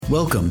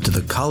Welcome to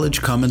the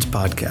College Commons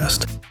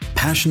Podcast,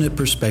 passionate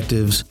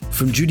perspectives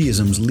from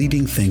Judaism's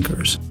leading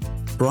thinkers.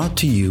 Brought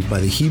to you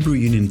by the Hebrew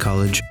Union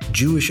College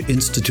Jewish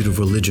Institute of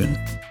Religion,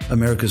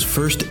 America's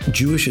first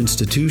Jewish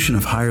institution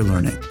of higher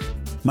learning.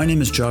 My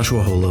name is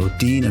Joshua Holo,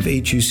 Dean of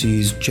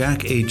HUC's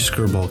Jack H.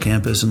 Skirball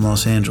campus in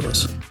Los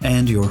Angeles,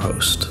 and your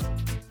host.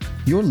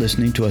 You're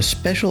listening to a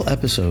special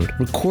episode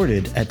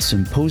recorded at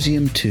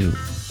Symposium 2,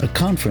 a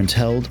conference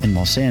held in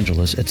Los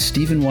Angeles at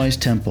Stephen Wise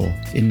Temple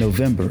in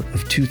November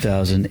of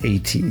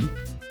 2018.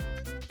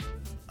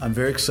 I'm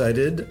very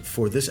excited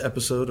for this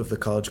episode of the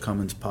College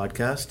Commons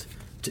Podcast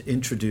to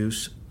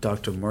introduce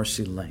Dr.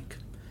 Marcy Lenk.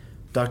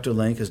 Dr.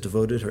 Lenk has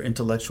devoted her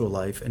intellectual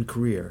life and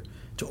career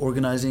to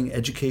organizing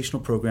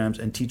educational programs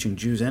and teaching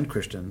Jews and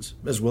Christians,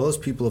 as well as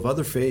people of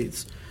other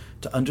faiths,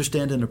 to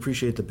understand and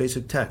appreciate the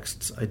basic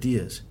texts,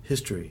 ideas,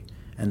 history,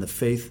 and the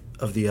faith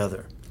of the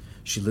other.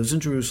 She lives in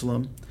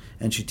Jerusalem,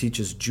 and she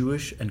teaches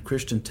Jewish and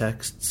Christian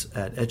texts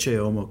at Ecce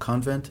Homo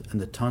Convent and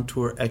the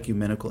Tantur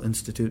Ecumenical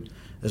Institute,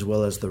 as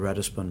well as the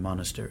Ratisbon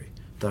Monastery.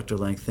 Dr.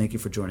 Lenk, thank you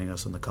for joining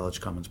us on the College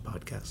Commons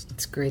Podcast.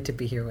 It's great to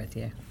be here with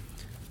you.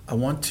 I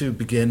want to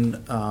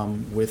begin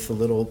with a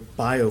little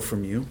bio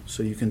from you,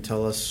 so you can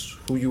tell us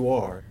who you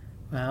are.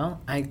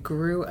 Well, I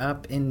grew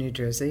up in New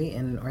Jersey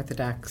in an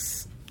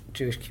Orthodox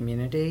Jewish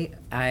community.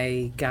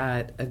 I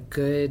got a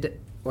good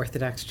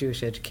Orthodox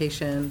Jewish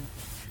education,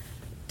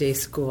 day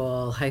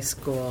school, high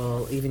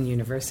school, even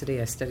university.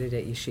 I studied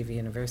at Yeshiva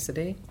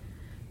University,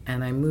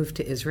 and I moved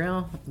to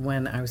Israel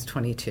when I was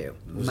 22.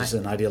 Was this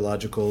an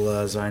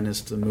ideological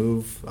Zionist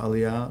move,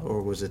 Aliyah,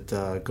 or was it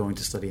going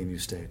to study and you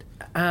stayed?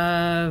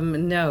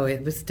 No,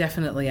 it was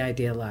definitely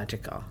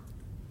ideological.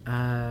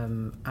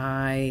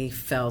 I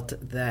felt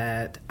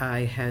that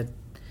I had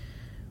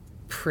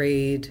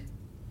prayed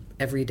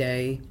every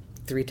day,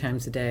 3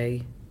 times a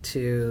day,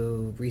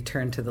 to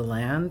return to the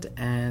land,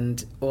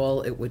 and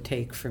all it would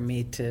take for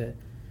me to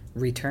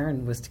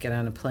return was to get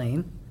on a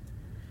plane,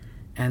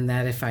 and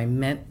that if I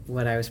meant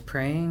what I was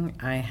praying,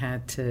 I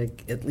had to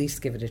at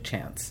least give it a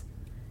chance.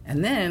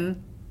 And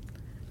then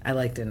I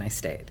liked it and I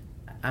stayed.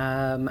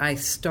 I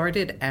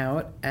started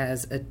out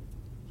as a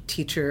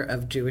teacher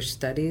of Jewish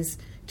studies,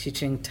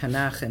 teaching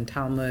Tanakh and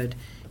Talmud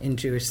in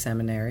Jewish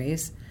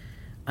seminaries.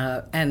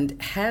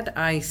 And had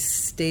I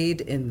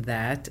stayed in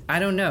that, I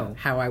don't know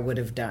how I would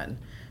have done,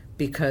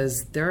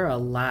 because there are a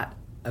lot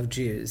of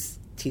Jews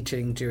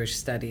teaching Jewish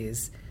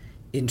studies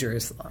in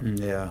Jerusalem.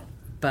 Yeah.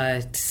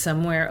 But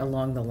somewhere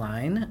along the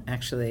line,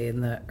 actually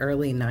in the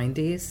early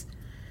 90s,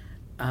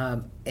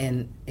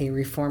 and a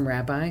Reform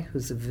rabbi,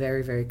 who's a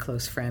very, very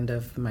close friend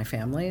of my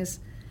family's,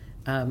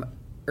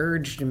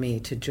 urged me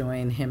to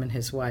join him and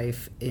his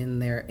wife in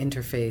their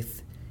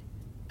interfaith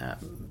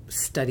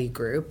study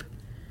group.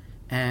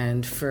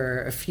 And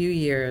for a few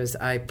years,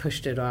 I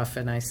pushed it off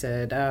and I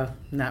said, oh,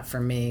 not for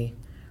me.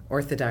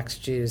 Orthodox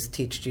Jews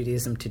teach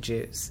Judaism to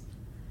Jews.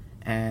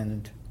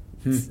 And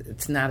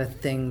it's not a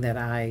thing that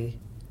I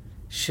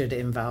should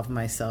involve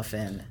myself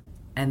in.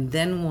 And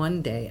then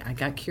one day I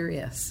got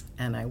curious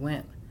and I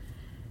went.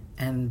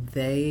 And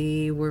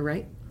they were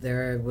right.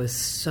 There was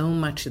so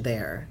much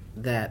there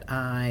that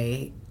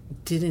I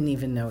didn't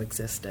even know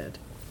existed.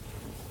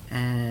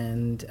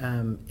 And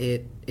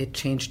it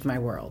changed my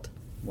world.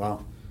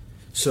 Wow.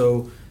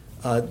 So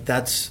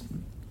that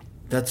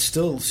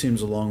still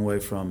seems a long way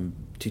from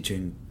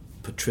teaching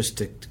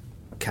patristic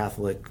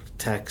Catholic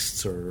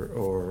texts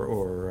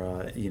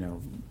or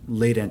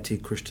late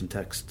antique Christian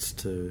texts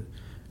to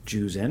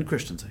Jews and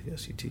Christians, I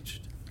guess you teach.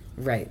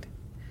 Right.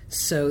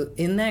 So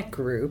in that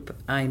group,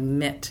 I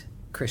met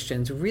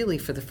Christians really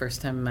for the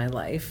first time in my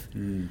life.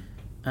 You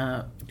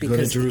go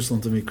to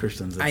Jerusalem to meet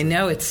Christians. I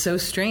know, it's so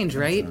strange,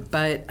 right?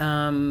 But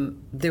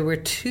there were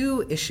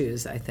 2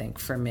 issues, I think,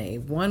 for me.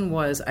 One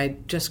was I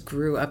just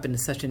grew up in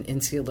such an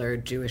insular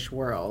Jewish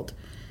world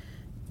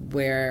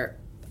where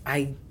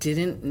I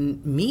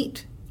didn't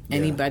meet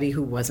anybody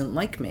who wasn't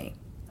like me.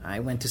 I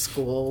went to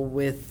school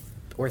with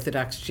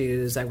Orthodox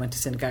Jews. I went to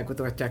synagogue with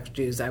Orthodox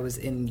Jews. I was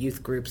in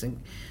youth groups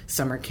and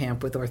summer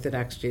camp with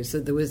Orthodox Jews.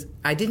 So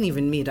I didn't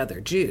even meet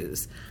other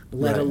Jews,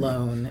 let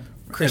alone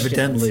Christians.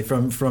 Evidently,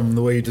 from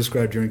the way you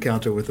described your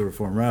encounter with the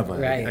Reform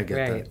rabbi, I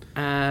get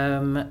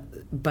that.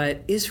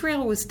 But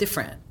Israel was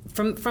different.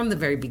 From the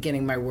very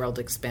beginning, my world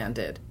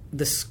expanded.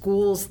 The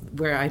schools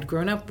where I'd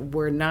grown up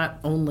were not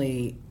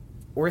only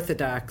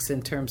Orthodox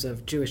in terms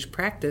of Jewish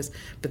practice,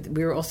 but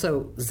we were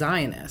also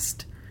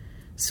Zionist.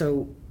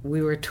 So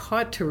we were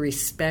taught to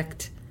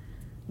respect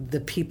the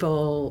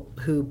people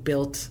who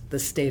built the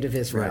state of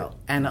Israel. Right.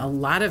 And a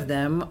lot of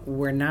them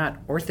were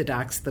not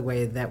Orthodox the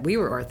way that we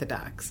were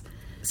Orthodox.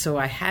 So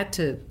I had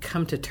to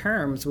come to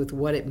terms with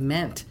what it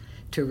meant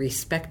to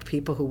respect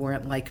people who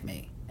weren't like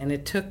me. And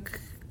it took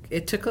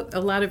a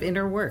lot of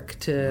inner work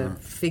to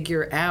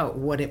figure out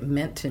what it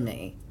meant to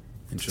me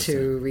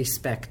to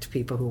respect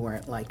people who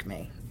weren't like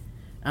me.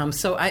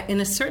 So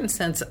in a certain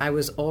sense, I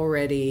was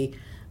already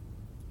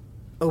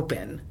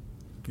open.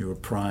 You were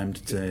primed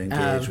to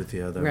engage with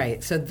the other.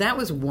 Right. So that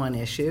was one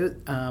issue,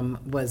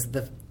 was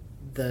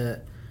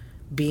the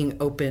being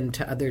open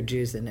to other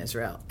Jews in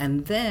Israel.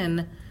 And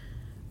then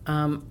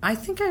I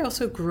think I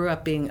also grew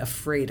up being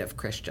afraid of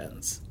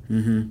Christians.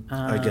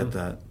 I get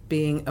that.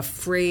 Being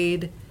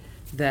afraid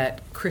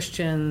that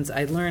Christians,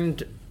 I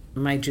learned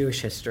my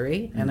Jewish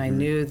history, and I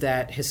knew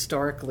that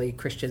historically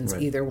Christians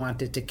either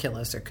wanted to kill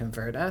us or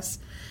convert us.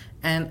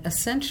 And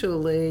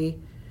essentially,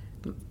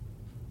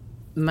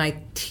 my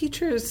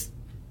teachers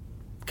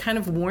kind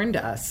of warned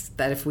us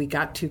that if we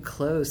got too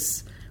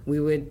close, we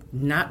would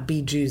not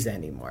be Jews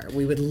anymore.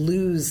 We would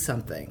lose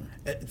something.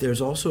 There's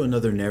also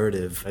another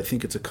narrative. I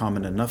think it's a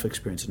common enough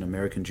experience in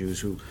American Jews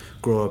who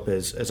grow up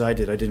as I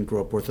did. I didn't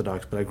grow up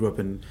Orthodox, but I grew up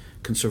in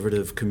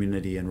conservative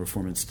community and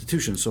reform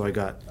institutions, so I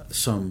got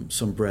some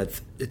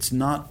breadth. It's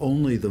not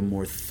only the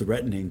more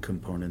threatening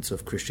components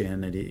of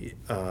Christianity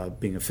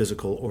being a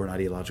physical or an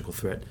ideological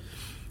threat.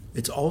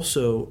 It's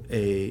also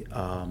a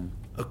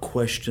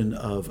question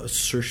of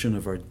assertion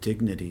of our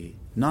dignity,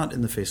 not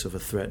in the face of a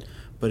threat,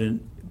 but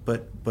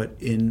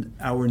in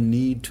our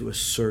need to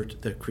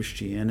assert that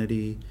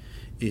Christianity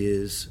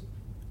is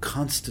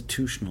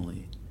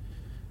constitutionally,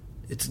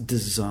 it's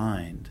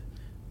designed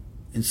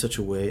in such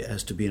a way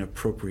as to be an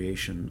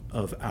appropriation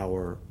of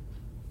our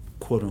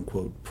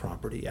quote-unquote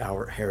property,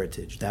 our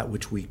heritage, that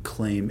which we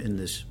claim in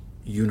this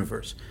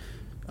universe.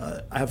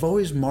 I've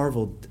always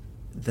marveled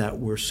that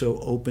we're so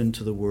open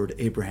to the word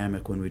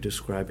Abrahamic when we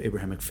describe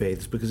Abrahamic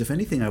faiths, because if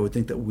anything, I would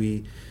think that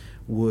we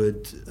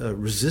would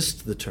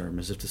resist the term,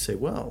 as if to say,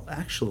 well,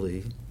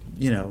 actually,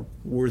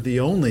 we're the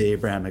only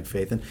Abrahamic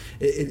faith. And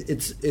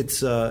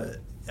it's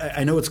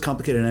I know it's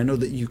complicated, and I know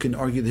that you can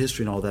argue the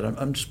history and all that.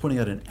 I'm just pointing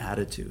out an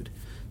attitude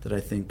that I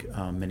think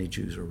many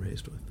Jews are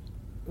raised with.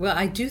 Well,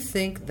 I do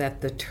think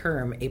that the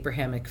term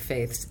Abrahamic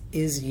faiths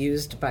is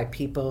used by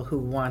people who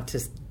want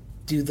to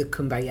do the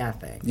kumbaya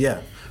thing.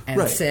 Yeah,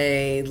 and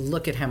say,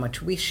 look at how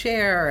much we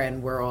share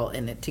and we're all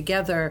in it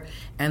together.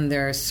 And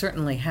there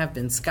certainly have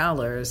been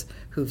scholars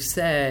who've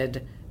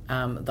said,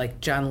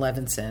 like John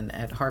Levinson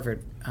at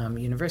Harvard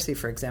University,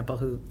 for example,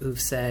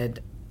 who've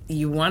said,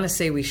 you want to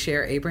say we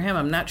share Abraham?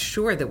 I'm not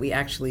sure that we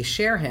actually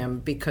share him,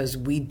 because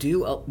we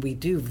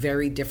do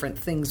very different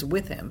things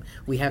with him.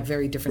 We have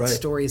very different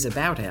stories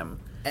about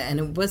him. And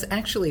it was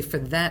actually for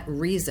that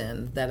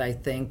reason that I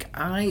think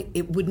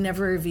it would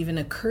never have even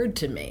occurred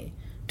to me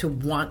to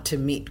want to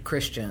meet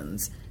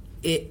Christians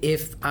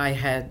if I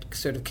had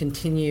sort of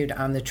continued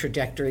on the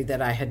trajectory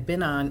that I had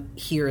been on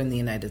here in the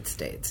United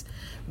States.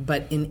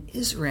 But in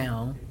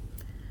Israel,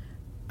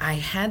 I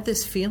had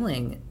this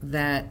feeling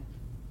that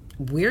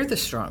we're the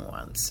strong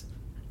ones.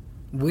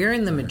 We're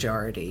in the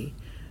majority.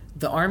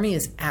 The army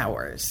is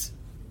ours.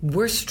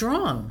 We're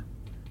strong.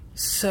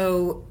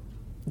 So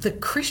the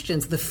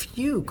Christians, the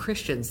few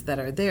Christians that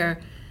are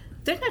there,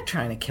 they're not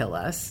trying to kill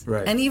us.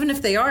 Right. And even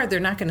if they are, they're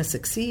not going to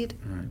succeed.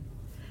 Right.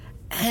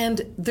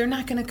 And they're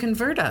not going to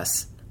convert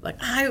us. Like,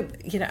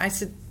 I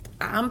said,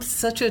 I'm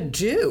such a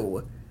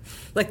Jew.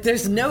 Like,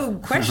 there's no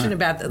question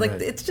about that. Like,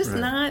 it's just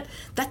not,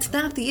 that's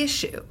not the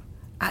issue.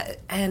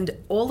 And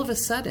all of a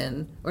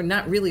sudden, or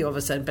not really all of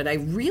a sudden, but I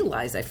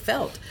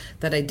felt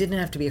that I didn't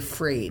have to be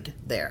afraid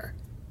there.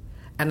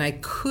 And I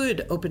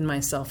could open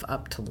myself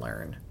up to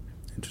learn.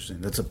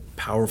 Interesting. That's a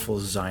powerful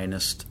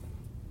Zionist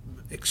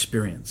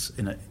experience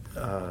in a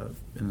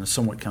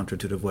somewhat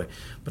counterintuitive way,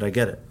 but I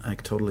get it. I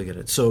totally get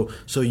it. So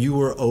you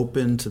were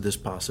open to this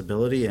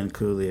possibility, and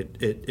clearly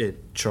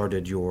it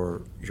charted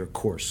your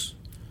course.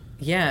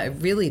 Yeah, it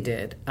really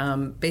did.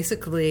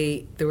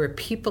 Basically, there were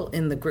people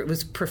in the group. It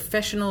was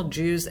professional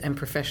Jews and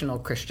professional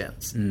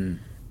Christians.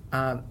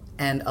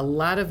 And a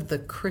lot of the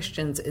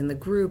Christians in the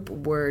group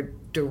were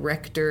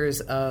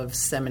directors of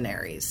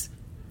seminaries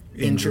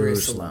in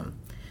Jerusalem.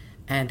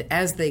 And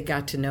as they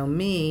got to know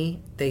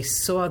me, they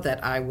saw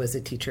that I was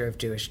a teacher of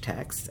Jewish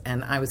texts,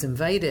 and I was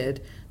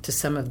invited to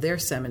some of their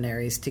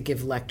seminaries to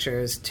give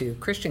lectures to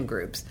Christian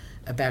groups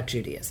about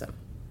Judaism.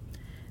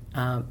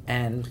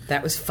 And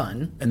that was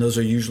fun. And those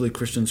are usually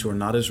Christians who are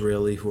not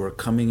Israeli, who are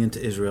coming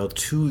into Israel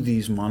to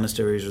these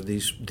monasteries or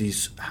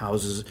these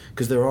houses,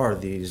 because there are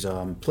these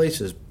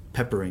places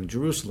peppering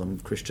Jerusalem,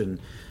 Christian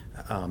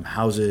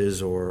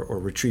houses or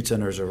retreat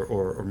centers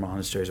or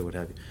monasteries or what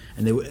have you.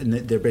 And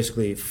they're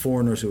basically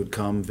foreigners who would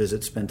come,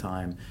 visit, spend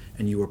time,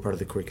 and you were part of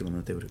the curriculum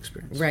that they would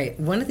experience. Right.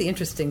 One of the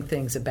interesting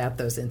things about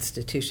those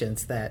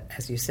institutions that,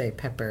 as you say,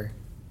 pepper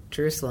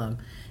Jerusalem,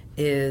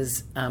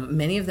 is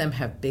many of them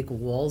have big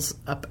walls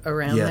up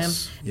around them.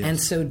 Yes. And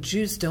so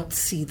Jews don't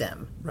see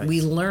them. Right.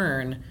 We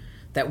learn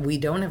that we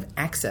don't have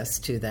access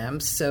to them,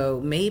 so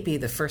maybe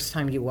the first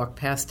time you walk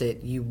past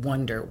it, you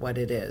wonder what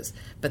it is.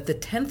 But the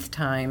 10th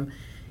time,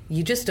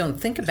 you just don't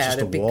think about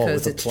it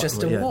because it's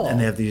just a wall. And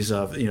they have these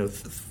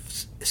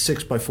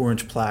 6 by 4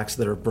 inch plaques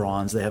that are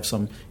bronze. They have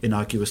some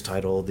innocuous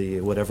title,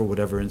 the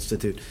whatever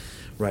institute.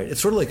 Right.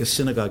 It's sort of like a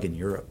synagogue in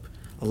Europe.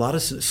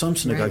 Some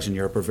synagogues in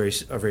Europe are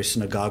very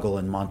synagogal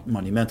and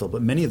monumental,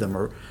 but many of them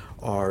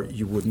are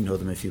you wouldn't know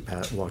them if you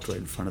walked right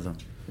in front of them.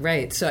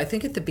 Right. So I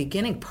think at the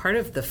beginning, part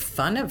of the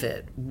fun of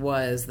it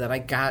was that I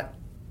got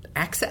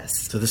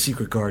access to the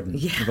secret garden.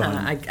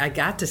 Yeah, I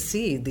got to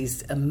see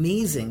these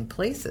amazing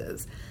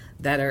places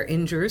that are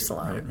in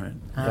Jerusalem.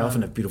 Right. They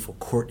often have beautiful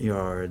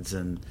courtyards.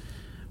 And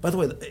by the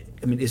way,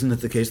 I mean, isn't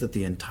it the case that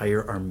the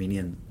entire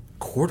Armenian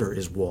quarter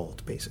is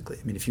walled, basically?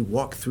 I mean, if you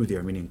walk through the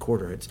Armenian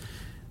quarter, it's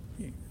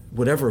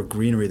whatever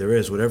greenery there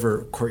is,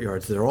 whatever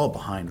courtyards, they're all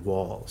behind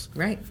walls.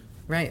 Right.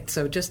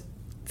 So just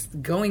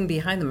going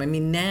behind them. I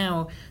mean,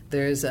 now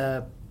there's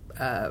a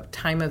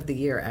time of the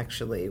year,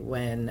 actually,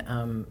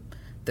 when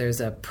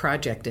there's a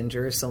project in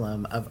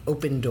Jerusalem of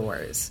open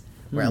doors,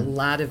 where a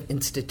lot of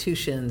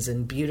institutions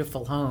and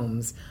beautiful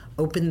homes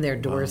open their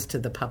doors to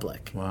the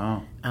public.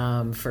 Wow.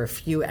 For a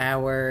few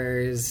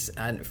hours,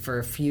 for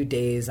a few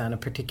days on a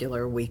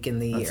particular week in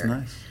the year.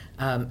 That's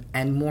nice.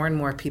 And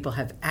more people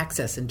have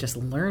access and just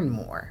learn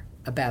more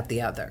about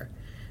the other.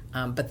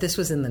 But this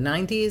was in the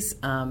 90s,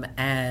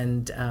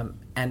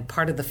 and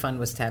part of the fun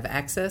was to have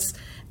access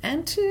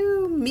and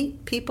to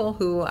meet people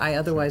who I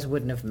otherwise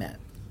wouldn't have met.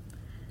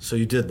 So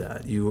you did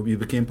that. You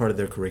became part of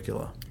their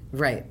curricula.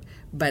 Right.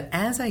 But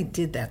as I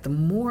did that, the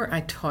more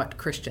I taught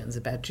Christians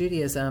about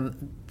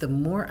Judaism, the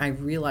more I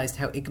realized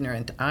how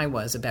ignorant I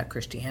was about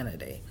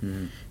Christianity.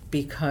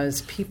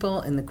 Because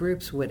people in the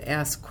groups would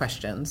ask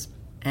questions,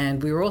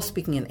 and we were all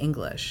speaking in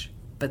English,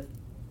 but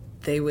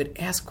they would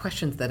ask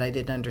questions that I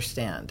didn't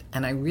understand.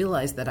 And I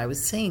realized that I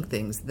was saying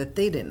things that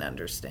they didn't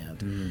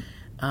understand.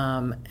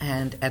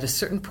 And at a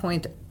certain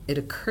point, it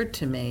occurred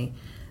to me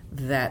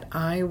that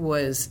I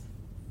was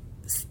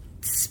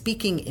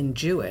speaking in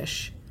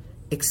Jewish,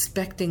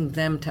 expecting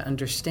them to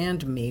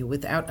understand me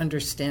without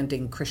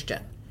understanding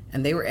Christian.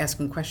 And they were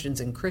asking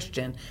questions in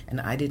Christian, and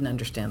I didn't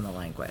understand the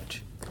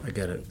language. I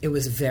get it. It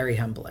was very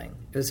humbling.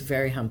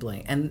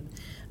 And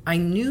I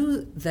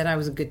knew that I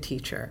was a good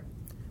teacher,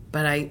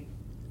 but I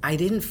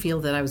didn't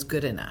feel that I was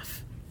good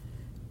enough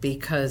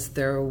because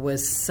there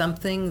was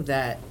something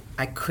that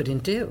I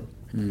couldn't do.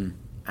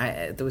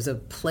 There was a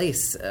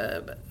place,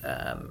 a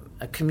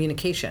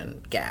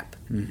communication gap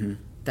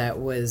that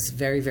was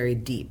very, very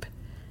deep.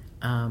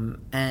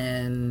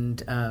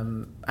 And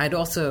I'd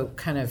also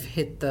kind of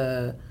hit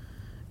the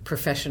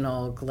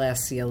professional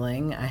glass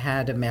ceiling. I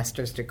had a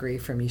master's degree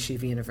from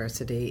Yeshiva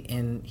University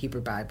in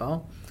Hebrew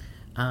Bible.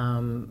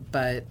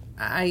 But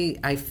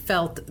I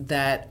felt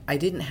that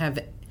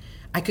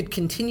I could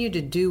continue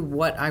to do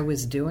what I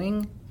was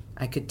doing.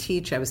 I could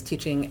teach. I was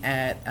teaching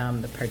at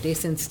the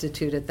Pardes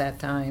Institute at that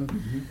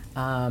time.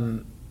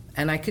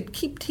 And I could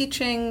keep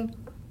teaching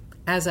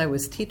as I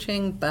was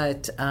teaching,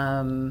 but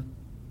there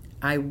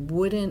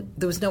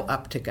was no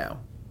up to go.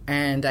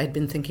 And I'd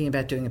been thinking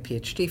about doing a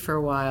PhD for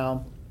a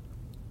while.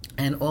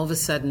 And all of a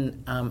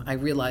sudden, I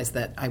realized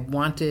that I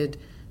wanted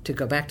to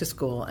go back to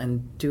school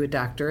and do a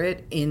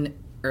doctorate in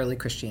early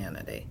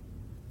Christianity.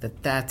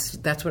 That's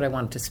what I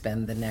wanted to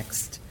spend the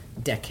next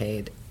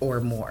decade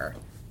or more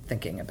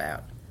thinking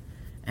about.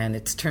 And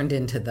it's turned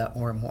into the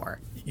or more.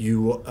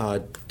 You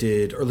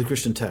did early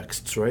Christian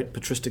texts, right?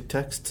 Patristic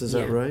texts, is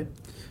that right?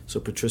 So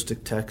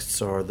patristic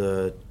texts are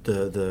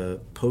the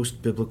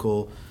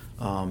post-biblical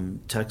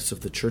texts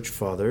of the church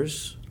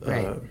fathers.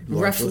 Right.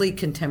 Roughly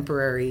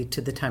contemporary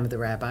to the time of the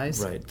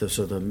rabbis. Right.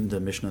 So the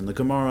Mishnah and the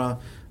Gemara,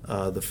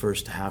 the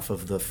first half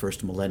of the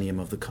first millennium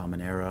of the Common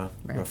Era,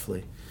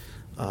 roughly,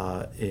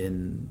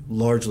 in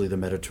largely the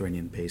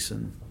Mediterranean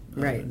basin.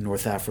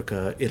 North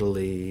Africa,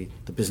 Italy,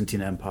 the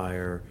Byzantine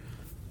Empire,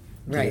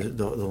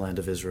 the land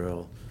of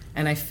Israel.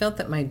 And I felt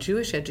that my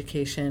Jewish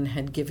education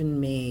had given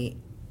me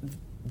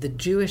the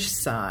Jewish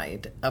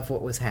side of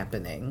what was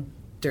happening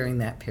during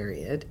that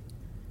period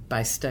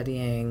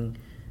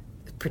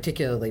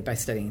particularly by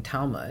studying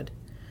Talmud,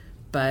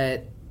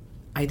 but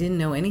I didn't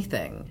know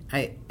anything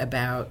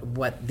about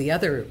what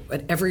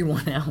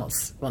everyone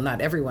else, well,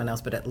 not everyone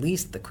else, but at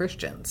least the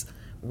Christians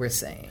were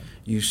saying.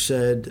 You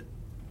said,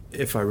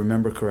 if I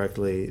remember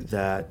correctly,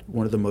 that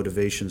one of the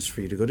motivations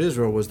for you to go to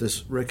Israel was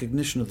this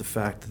recognition of the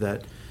fact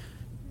that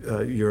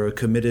you're a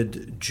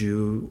committed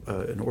Jew,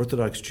 an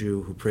Orthodox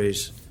Jew who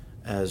prays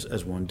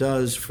as one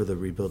does for the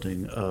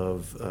rebuilding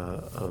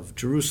of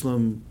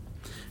Jerusalem,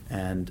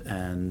 and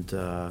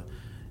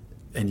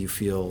you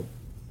feel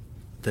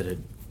that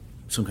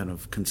some kind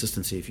of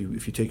consistency. If you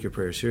take your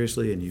prayer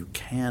seriously and you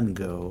can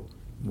go,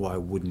 why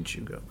wouldn't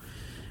you go?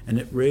 And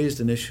it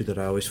raised an issue that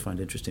I always find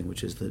interesting,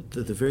 which is the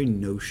very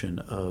notion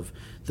of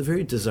the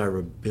very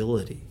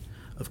desirability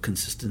of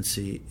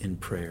consistency in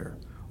prayer,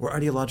 or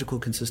ideological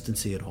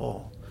consistency at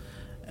all.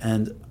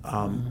 And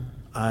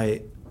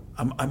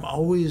I'm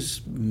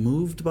always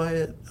moved by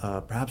it,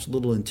 perhaps a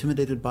little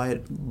intimidated by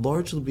it,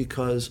 largely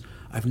because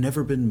I've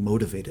never been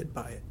motivated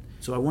by it.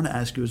 So I want to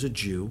ask you, as a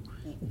Jew,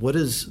 what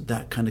does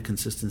that kind of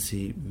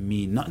consistency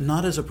mean?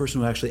 Not as a person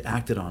who actually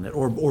acted on it,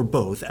 or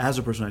both, as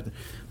a person who acted,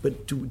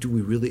 but do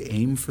we really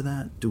aim for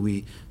that?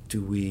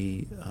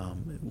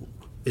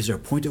 Is there a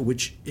point at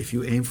which, if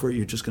you aim for it,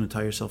 you're just going to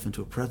tie yourself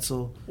into a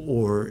pretzel?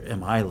 Or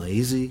am I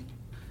lazy?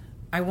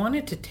 I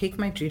wanted to take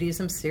my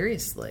Judaism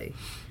seriously.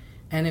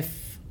 And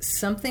if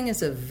something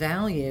is of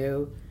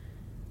value,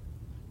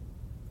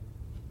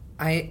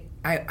 I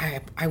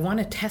want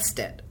to test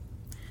it.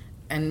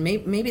 And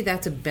maybe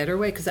that's a better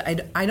way, because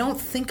I don't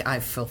think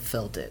I've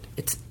fulfilled it.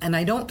 And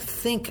I don't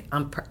think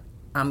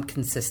I'm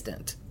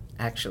consistent,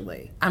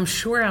 actually. I'm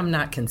sure I'm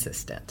not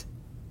consistent.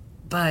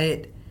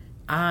 But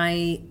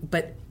I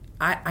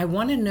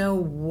want to know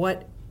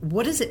what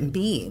does it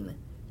mean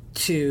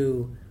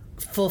to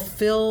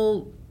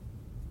fulfill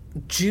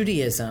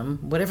Judaism,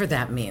 whatever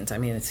that means. I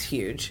mean, it's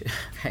huge,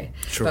 right?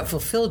 Sure. But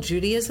fulfill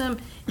Judaism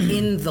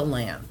in the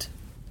land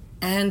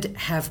and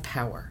have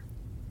power.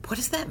 What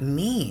does that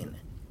mean?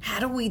 How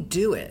do we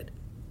do it?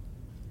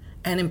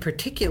 And in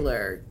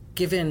particular,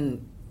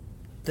 given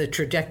the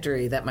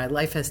trajectory that my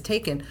life has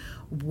taken,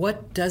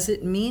 what does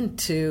it mean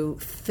to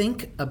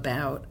think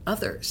about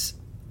others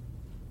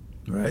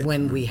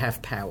when we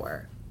have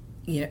power?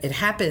 You know, it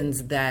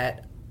happens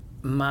that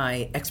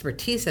my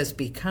expertise has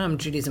become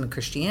Judaism and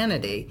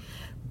Christianity,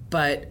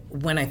 but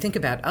when I think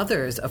about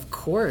others, of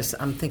course,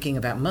 I'm thinking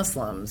about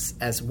Muslims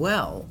as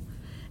well.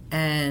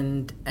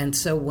 And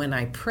so when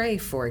I pray,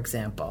 for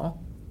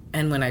example,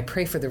 and when I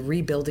pray for the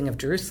rebuilding of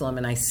Jerusalem,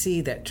 and I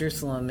see that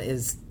Jerusalem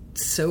is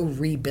so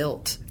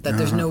rebuilt that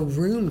there's no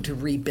room to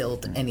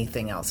rebuild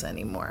anything else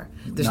anymore.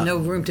 There's no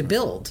room to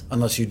build.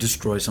 Unless you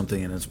destroy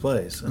something in its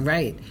place.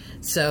 Right.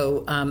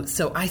 So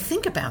I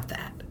think about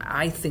that.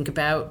 I think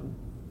about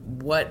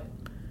what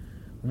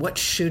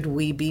should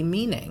we be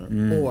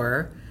meaning?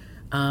 Or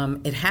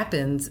it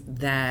happens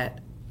that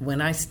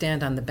when I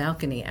stand on the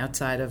balcony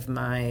outside of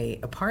my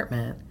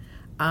apartment,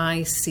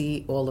 I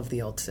see all of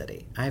the old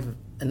city. I have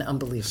an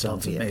unbelievable view.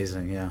 Sounds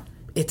amazing, yeah.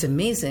 It's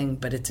amazing,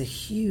 but it's a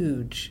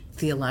huge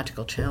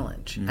theological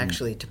challenge,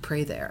 actually, to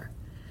pray there.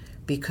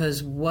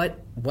 Because what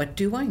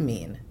do I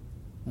mean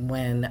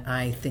when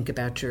I think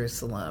about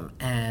Jerusalem?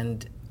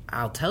 And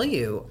I'll tell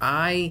you,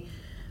 I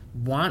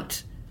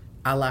want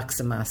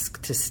Al-Aqsa Mosque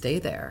to stay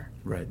there.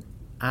 Right.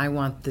 I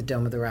want the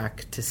Dome of the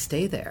Rock to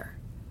stay there.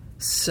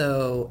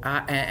 So,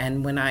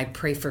 and when I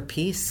pray for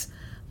peace,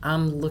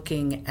 I'm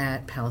looking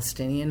at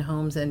Palestinian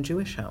homes and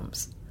Jewish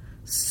homes.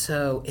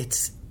 So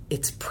it's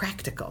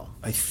practical.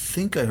 I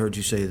think I heard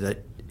you say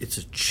that it's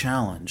a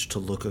challenge to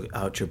look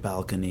out your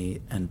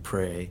balcony and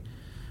pray,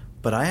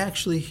 but I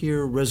actually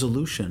hear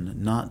resolution,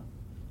 not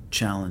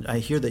challenge. I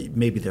hear that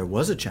maybe there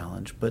was a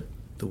challenge, but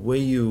the way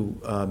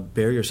you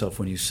bear yourself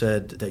when you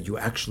said that you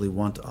actually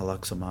want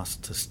Al-Aqsa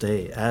Mosque to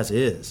stay as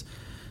is,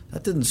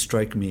 that didn't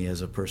strike me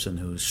as a person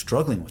who's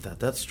struggling with that.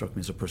 That struck me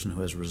as a person who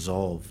has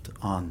resolved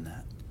on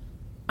that.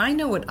 I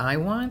know what I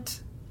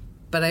want,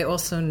 but I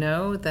also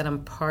know that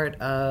I'm part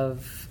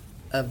of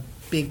a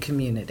big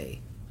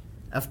community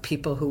of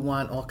people who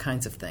want all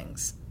kinds of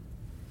things.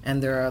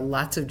 And there are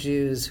lots of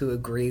Jews who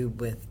agree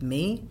with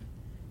me,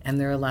 and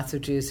there are lots of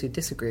Jews who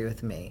disagree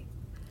with me.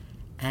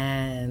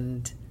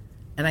 And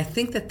I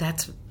think that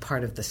that's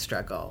part of the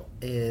struggle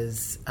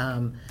is...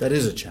 that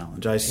is a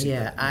challenge. I see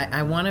that.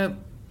 I want to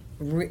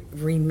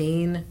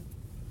remain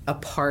a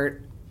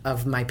part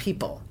of my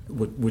people.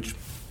 Which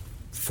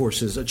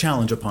forces a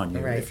challenge upon you,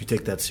 right, if you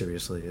take that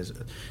seriously.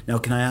 Now,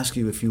 can I ask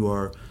you if you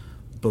are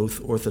both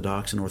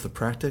Orthodox and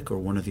Orthopractic, or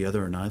one or the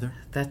other, or neither?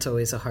 That's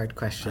always a hard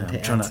question to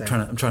answer.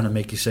 I'm trying to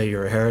make you say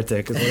you're a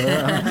heretic. No,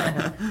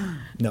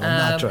 I'm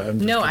not trying.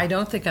 No, I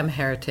don't think I'm a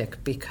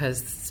heretic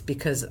because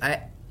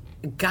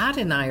God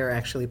and I are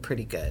actually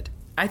pretty good.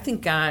 I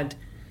think God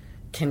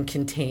can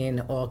contain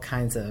all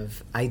kinds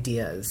of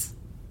ideas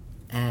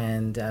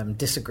and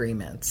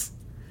disagreements.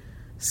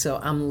 So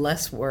I'm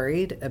less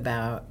worried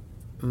about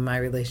my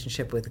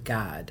relationship with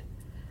God.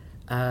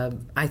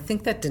 I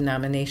think that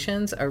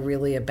denominations are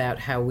really about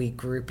how we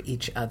group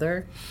each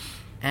other.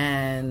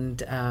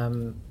 And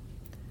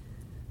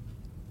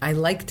I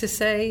like to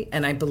say,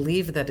 and I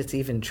believe that it's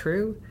even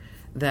true,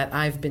 that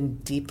I've been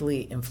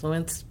deeply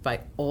influenced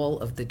by all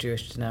of the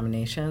Jewish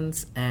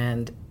denominations.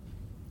 And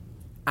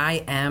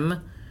I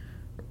am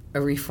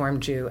a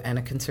Reformed Jew and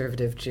a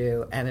conservative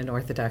Jew and an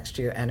Orthodox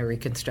Jew and a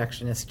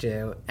Reconstructionist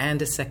Jew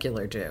and a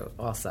secular Jew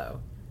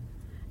also.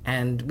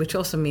 And which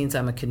also means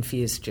I'm a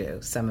confused Jew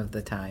some of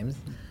the times,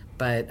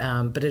 but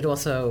it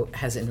also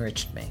has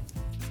enriched me.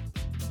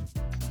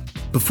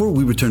 Before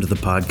we return to the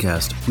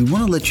podcast, we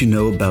want to let you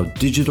know about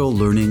digital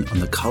learning on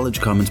the College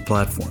Commons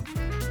platform.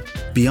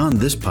 Beyond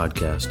this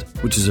podcast,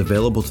 which is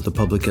available to the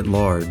public at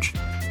large,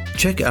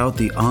 check out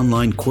the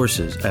online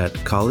courses at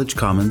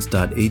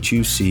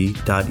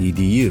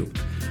collegecommons.huc.edu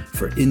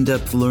for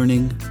in-depth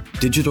learning,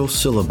 digital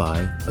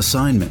syllabi,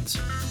 assignments,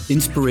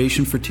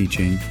 inspiration for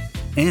teaching,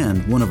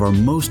 and one of our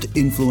most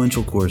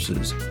influential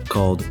courses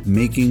called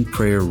Making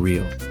Prayer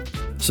Real.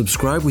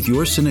 Subscribe with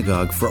your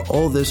synagogue for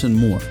all this and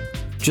more.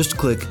 Just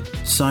click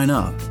Sign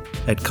Up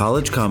at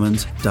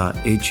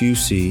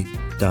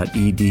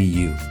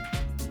collegecommons.huc.edu.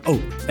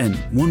 Oh, and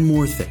one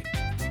more thing.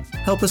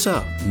 Help us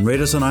out and rate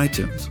us on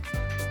iTunes.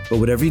 But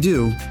whatever you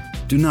do,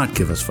 do not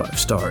give us 5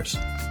 stars,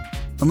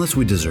 unless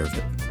we deserve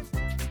it.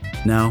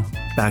 Now,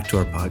 back to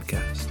our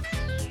podcast.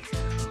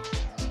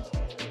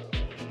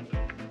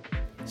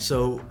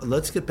 So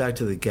let's get back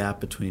to the gap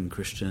between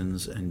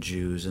Christians and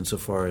Jews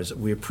insofar as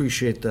we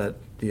appreciate that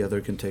the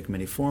other can take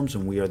many forms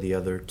and we are the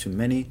other to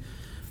many,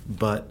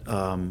 but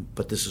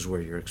this is where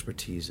your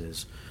expertise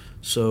is.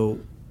 So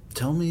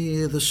Tell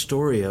me the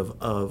story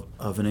of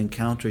an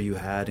encounter you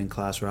had in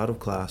class or out of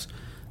class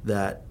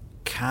that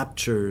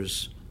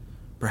captures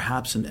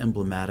perhaps an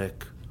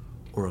emblematic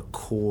or a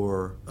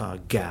core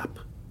gap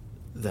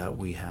that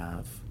we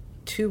have.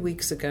 2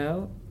 weeks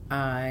ago,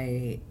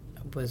 I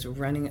was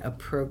running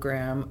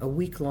a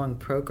week-long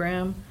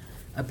program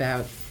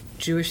about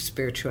Jewish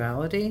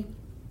spirituality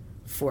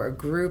for a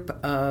group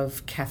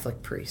of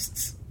Catholic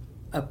priests.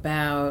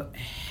 About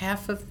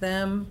half of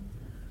them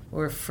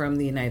were from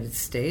the United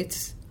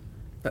States,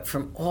 but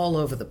from all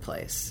over the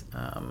place,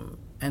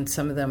 and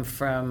some of them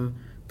from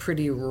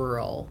pretty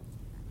rural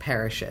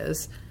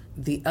parishes.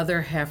 The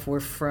other half were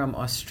from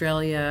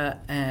Australia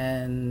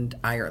and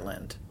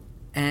Ireland.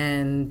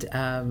 And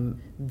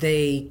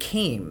they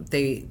came,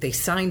 they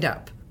signed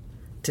up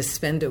to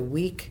spend a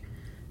week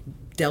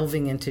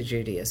delving into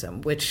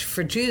Judaism, which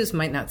for Jews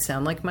might not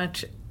sound like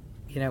much.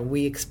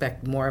 We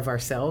expect more of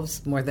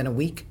ourselves, more than a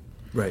week.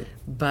 Right.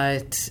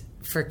 But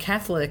for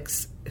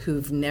Catholics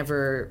who've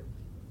never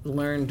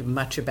learned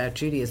much about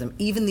Judaism,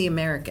 even the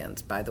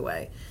Americans, by the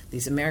way,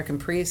 these American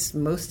priests,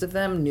 most of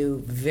them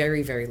knew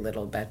very, very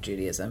little about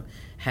Judaism,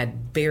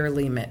 had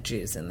barely met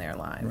Jews in their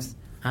lives.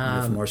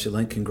 Right. If Marcy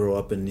Link can grow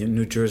up in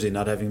New Jersey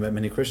not having met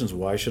many Christians,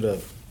 why should a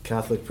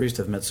Catholic priest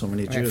have met so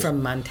many Jews? Right,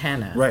 from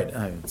Montana. Right.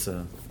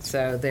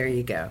 So there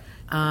you go.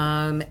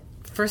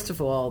 First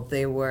of all,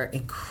 they were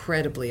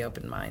incredibly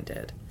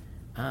open-minded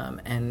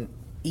and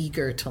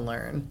eager to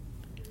learn.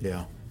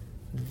 Yeah.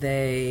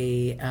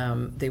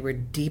 They were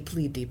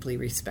deeply, deeply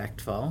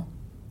respectful,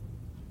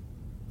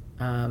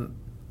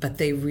 but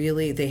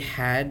they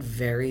had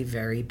very,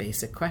 very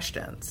basic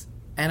questions.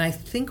 And I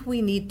think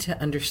we need to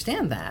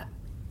understand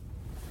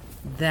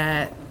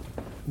that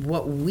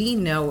what we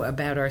know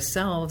about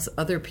ourselves,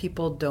 other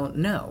people don't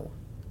know.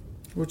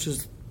 Which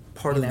is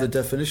part of the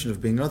definition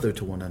of being other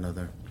to one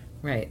another.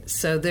 Right.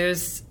 So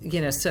there's,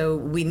 so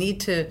we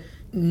need to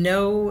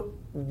know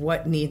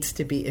what needs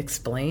to be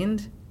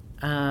explained.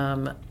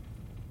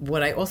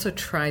 What I also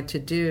tried to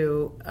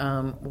do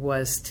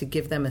was to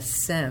give them a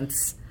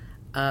sense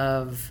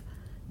of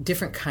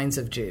different kinds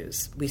of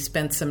Jews. We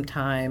spent some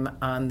time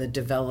on the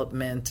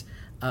development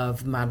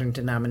of modern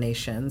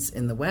denominations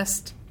in the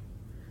West.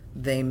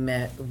 They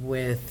met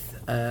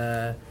with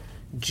a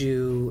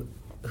Jew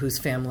whose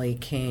family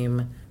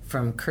came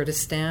from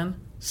Kurdistan,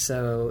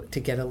 so to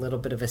get a little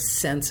bit of a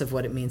sense of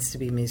what it means to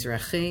be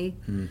Mizrahi.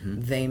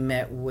 Mm-hmm. They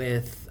met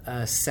with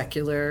a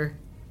secular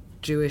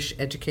Jewish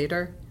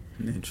educator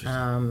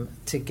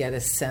to get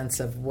a sense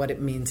of what it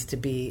means to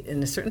be,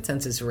 in a certain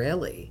sense,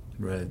 Israeli.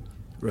 Right.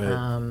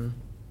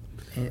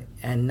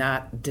 And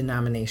not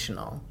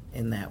denominational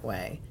in that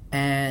way.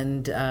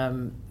 And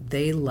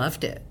they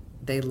loved it.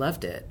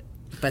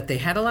 But they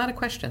had a lot of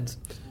questions.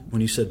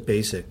 When you said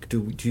basic,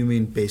 do you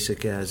mean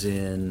basic as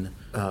in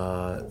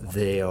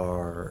they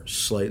are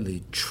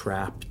slightly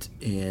trapped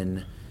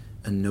in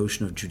a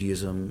notion of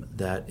Judaism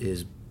that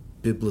is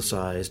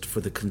biblicized for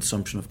the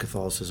consumption of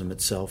Catholicism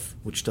itself,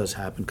 which does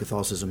happen?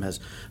 Catholicism has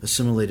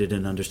assimilated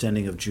an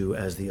understanding of Jew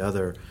as the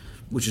other,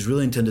 which is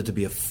really intended to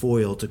be a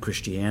foil to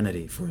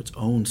Christianity for its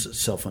own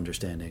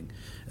self-understanding,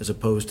 as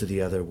opposed to the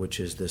other, which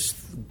is this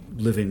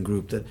living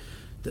group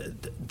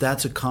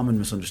that's a common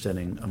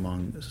misunderstanding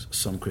among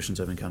some Christians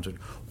I've encountered.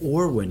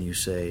 Or when you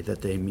say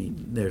that they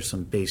mean there's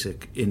some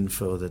basic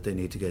info that they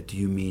need to get, do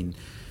you mean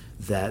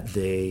that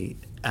they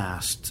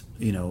asked,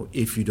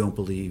 if you don't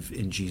believe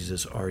in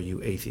Jesus, are you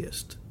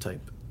atheist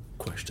type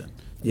question?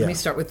 Yeah. Let me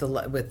start with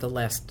the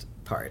last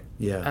part.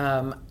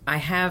 Yeah. I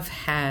have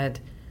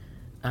had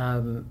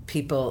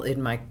people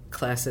in my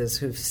classes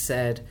who've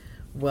said,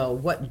 well,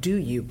 what do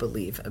you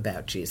believe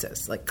about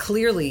Jesus? Like,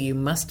 clearly you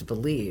must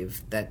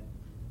believe that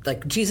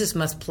Jesus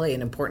must play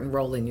an important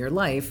role in your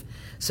life,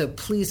 so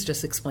please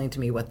just explain to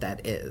me what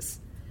that is.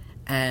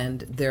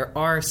 And there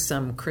are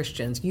some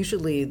Christians,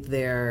 usually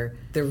they're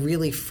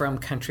really from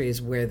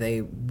countries where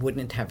they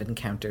wouldn't have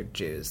encountered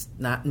Jews,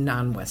 not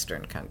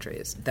non-Western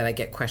countries, that I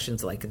get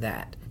questions like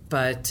that.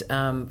 But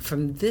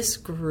from this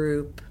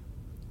group,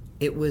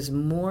 it was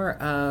more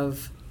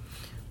of,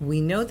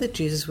 we know that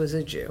Jesus was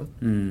a Jew.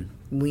 Mm.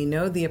 We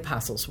know the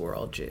apostles were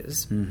all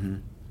Jews. Mm-hmm.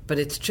 But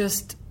it's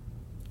just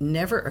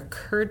never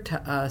occurred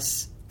to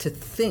us to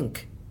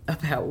think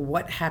about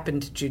what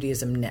happened to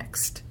Judaism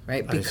next,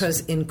 right?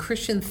 Because in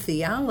Christian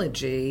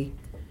theology,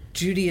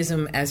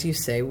 Judaism, as you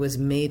say, was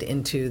made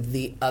into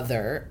the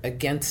other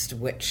against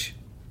which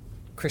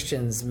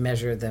Christians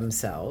measure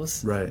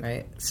themselves.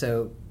 Right?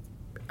 So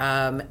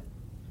the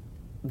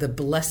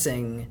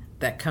blessing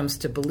that comes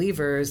to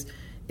believers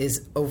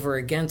is over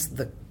against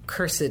the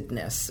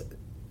cursedness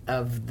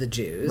of the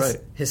Jews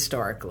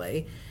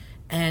historically.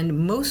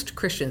 And most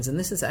Christians, and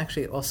this is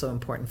actually also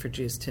important for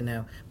Jews to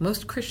know,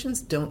 most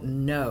Christians don't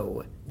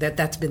know that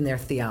that's been their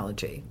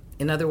theology.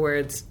 In other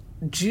words,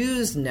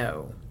 Jews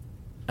know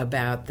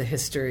about the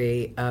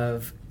history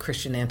of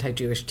Christian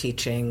anti-Jewish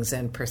teachings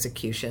and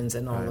persecutions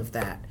and all of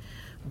that.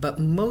 But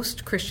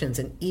most Christians,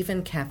 and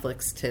even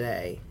Catholics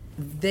today,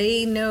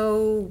 they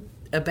know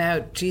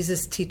about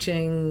Jesus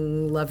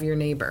teaching love your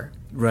neighbor.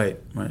 Right.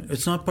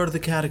 It's not part of the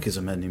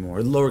catechism anymore,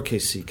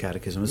 lowercase c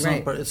catechism. It's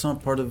right. It's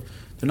not part of.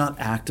 They're not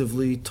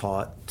actively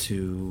taught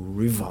to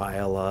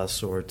revile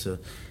us or to.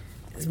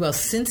 Well,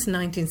 since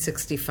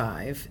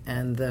 1965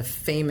 and the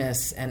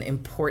famous and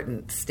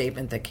important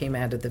statement that came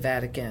out of the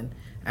Vatican,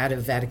 out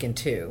of Vatican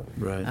II,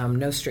 right.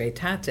 Nostra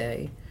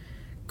Aetate,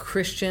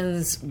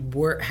 Christians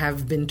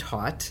have been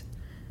taught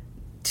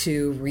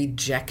to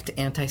reject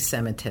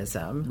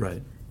anti-Semitism,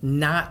 right.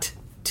 not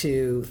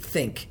to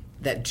think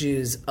that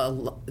Jews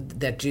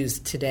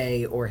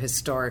today or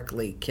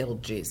historically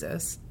killed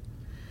Jesus.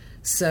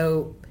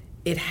 So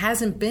it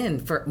hasn't been,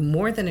 for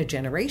more than a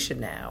generation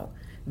now,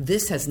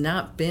 this has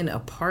not been a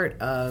part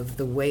of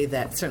the way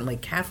that certainly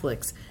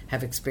Catholics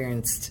have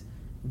experienced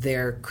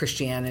their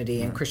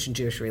Christianity and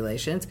Christian-Jewish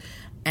relations.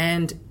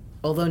 And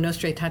although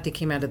Nostra Aetate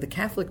came out of the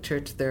Catholic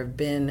Church, there have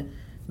been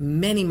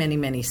many, many,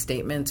 many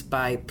statements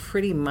by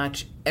pretty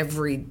much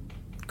every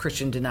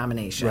Christian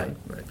denomination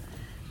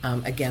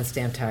against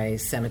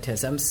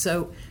anti-Semitism.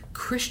 So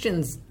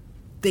Christians,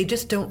 they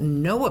just don't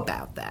know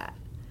about that.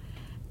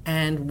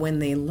 And when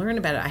they learn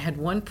about it, I had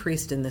one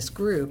priest in this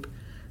group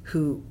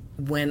who,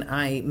 when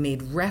I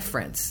made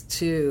reference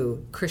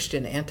to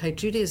Christian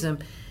anti-Judaism,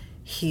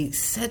 he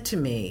said to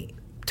me,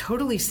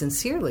 totally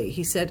sincerely,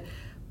 he said,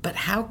 "But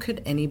how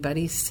could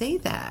anybody say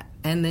that?"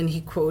 And then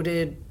he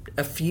quoted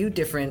a few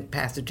different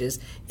passages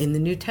in the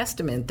New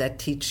Testament that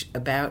teach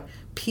about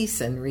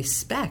peace and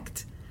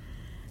respect.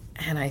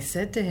 And I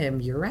said to him,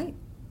 "You're right.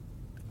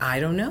 I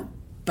don't know,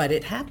 but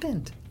it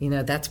happened.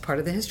 That's part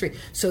of the history."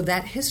 So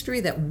that history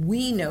that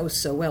we know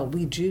so well,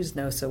 we Jews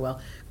know so well,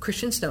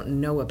 Christians don't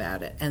know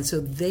about it. And so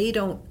they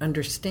don't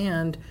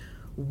understand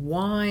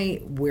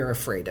why we're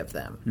afraid of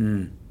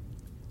them.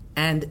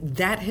 And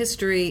that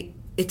history,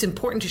 it's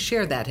important to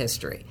share that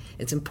history.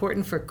 It's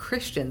important for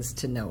Christians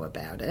to know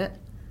about it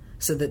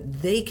so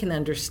that they can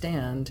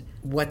understand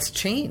what's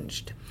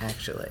changed,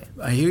 actually.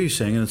 I hear you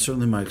saying, and it's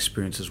certainly my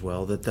experience as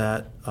well,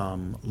 that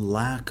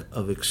lack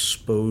of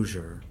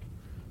exposure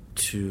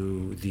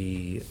to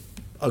the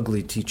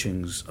ugly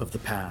teachings of the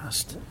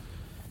past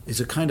is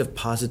a kind of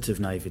positive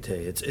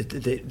naivete.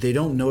 They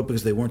don't know it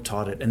because they weren't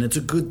taught it, and it's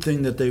a good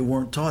thing that they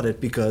weren't taught it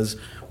because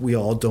we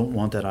all don't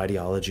want that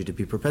ideology to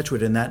be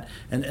perpetuated.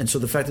 And so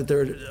the fact that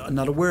they're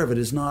not aware of it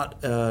is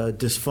not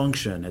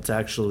dysfunction.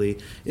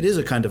 It is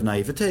a kind of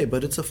naivete,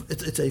 but it's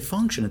a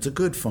function. It's a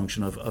good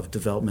function of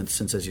development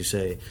since, as you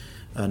say,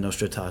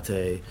 Nostra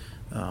Aetate.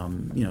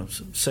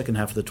 Second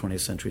half of the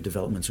 20th century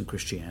developments in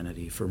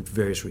Christianity for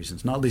various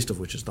reasons, not least of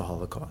which is the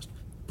Holocaust.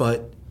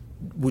 But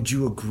would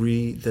you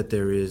agree that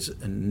there is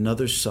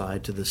another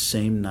side to the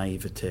same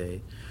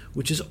naivete,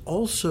 which is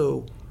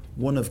also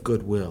one of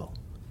goodwill,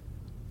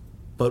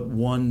 but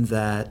one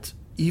that,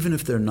 even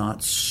if they're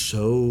not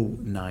so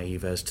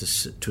naive as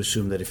to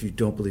assume that if you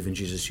don't believe in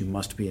Jesus, you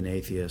must be an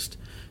atheist,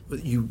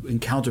 you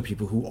encounter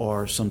people who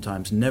are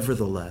sometimes,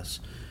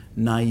 nevertheless,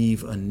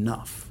 naive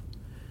enough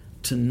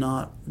to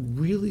not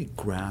really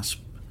grasp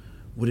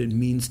what it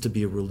means to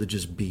be a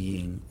religious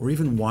being, or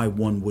even why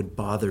one would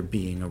bother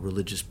being a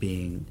religious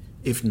being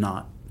if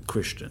not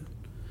Christian?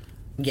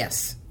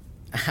 Yes.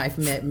 I've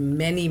met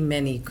many,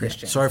 many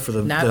Christians. Sorry for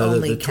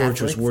the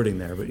tortuous wording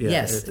there, but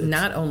yes,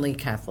 not only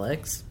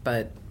Catholics,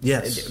 but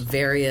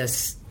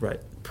various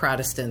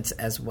Protestants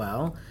as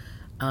well,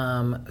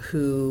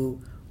 who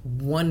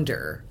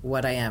wonder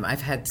what I am.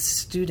 I've had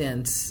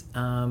students,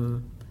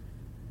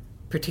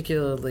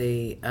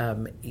 particularly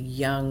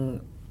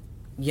young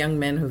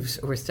men who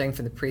are studying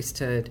for the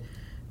priesthood,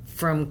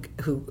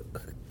 who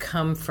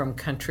come from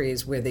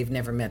countries where they've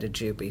never met a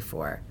Jew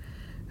before,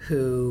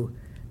 who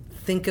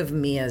think of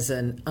me as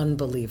an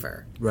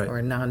unbeliever or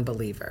a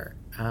non-believer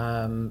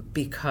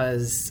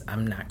because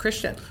I'm not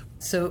Christian.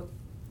 So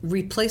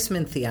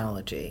replacement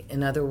theology,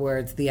 in other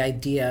words, the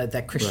idea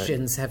that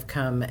Christians have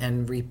come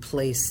and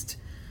replaced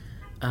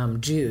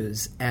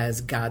Jews as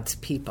God's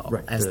people,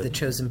 as the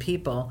chosen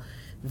people,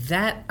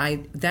 that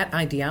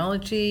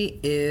ideology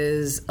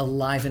is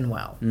alive and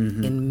well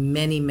in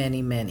many,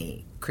 many,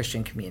 many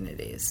Christian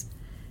communities.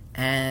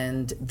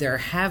 And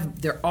there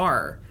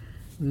are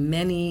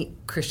many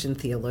Christian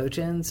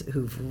theologians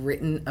who've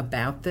written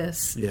about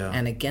this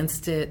and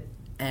against it,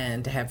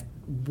 and have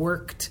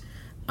worked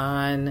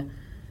on,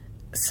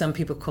 some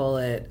people call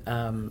it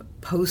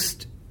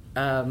post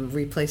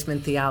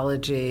replacement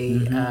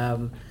theology,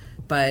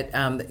 but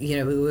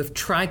who have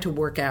tried to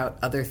work out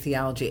other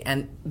theology.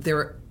 And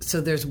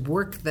there's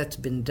work that's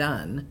been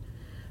done,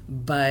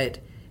 but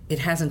it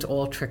hasn't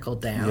all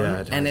trickled down,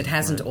 and it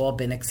hasn't all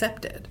been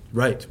accepted.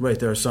 Right.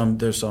 There's some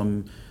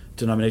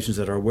denominations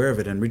that are aware of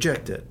it and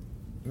reject it.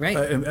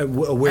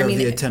 Aware of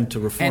the attempt to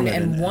reform it.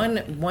 And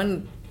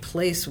one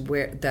place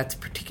where that's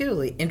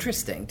particularly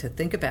interesting to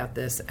think about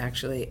this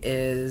actually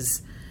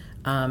is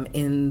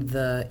in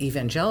the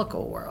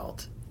evangelical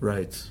world.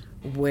 Right.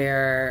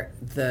 Where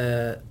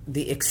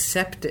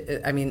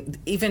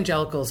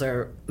evangelicals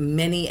are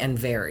many and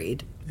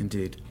varied.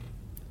 Indeed.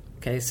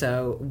 Okay,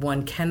 so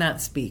one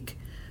cannot speak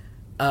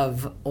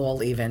of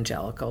all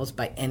evangelicals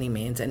by any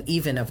means, and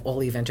even of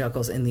all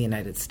evangelicals in the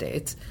United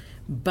States.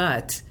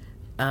 But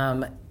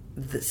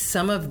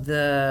some of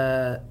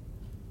the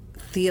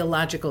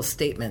theological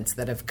statements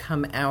that have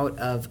come out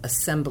of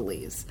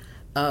assemblies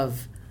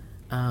of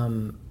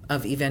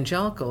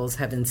evangelicals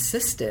have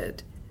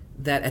insisted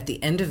that at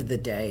the end of the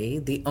day,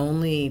 the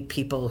only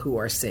people who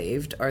are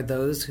saved are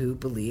those who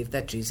believe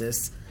that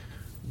Jesus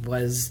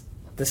was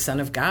the Son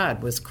of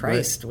God, was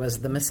Christ,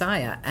 was the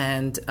Messiah,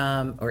 and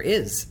or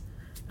is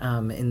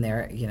in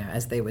there,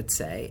 as they would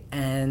say,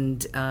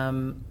 and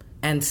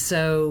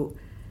so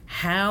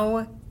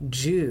how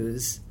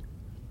Jews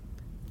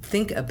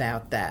think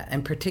about that,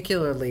 and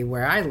particularly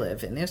where I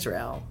live in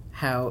Israel,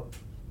 how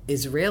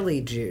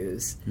Israeli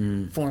Jews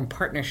form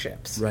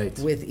partnerships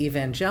with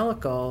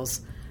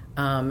evangelicals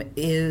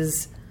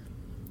is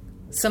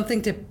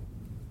something to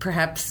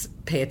perhaps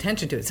pay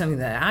attention to. It's something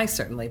that I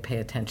certainly pay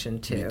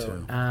attention to. Me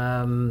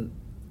too.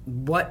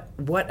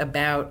 What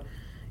about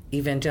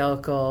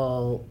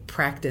evangelical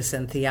practice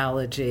and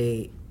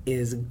theology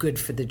is good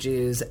for the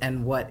Jews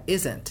and what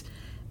isn't?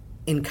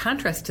 In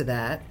contrast to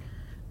that,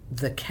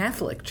 the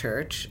Catholic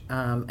Church,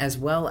 as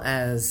well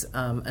as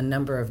a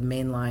number of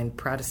mainline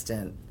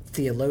Protestant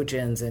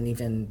theologians and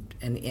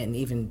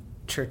even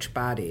church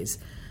bodies,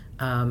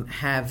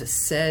 have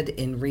said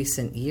in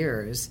recent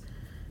years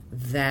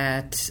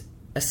that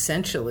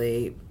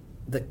essentially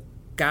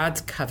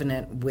God's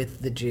covenant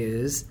with the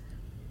Jews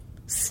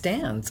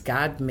stands.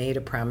 God made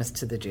a promise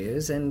to the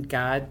Jews, and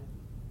God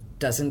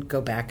doesn't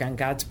go back on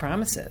God's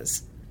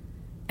promises.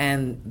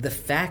 And the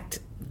fact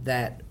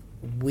that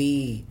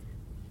we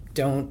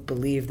don't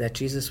believe that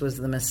Jesus was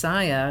the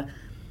Messiah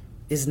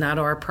is not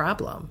our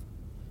problem.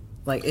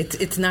 Like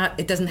it's not.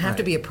 It doesn't have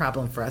to be a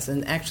problem for us.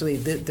 And actually,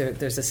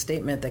 there's a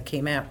statement that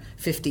came out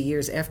 50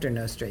 years after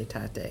Nostra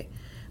Aetate,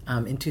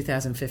 in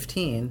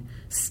 2015,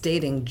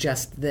 stating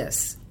just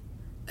this,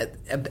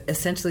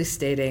 essentially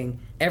stating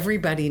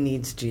everybody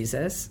needs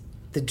Jesus.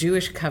 The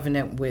Jewish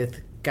covenant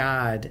with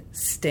God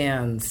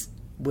stands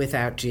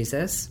without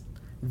Jesus.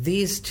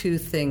 These two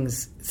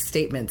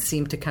statements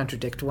seem to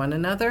contradict one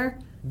another.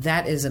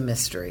 That is a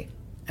mystery,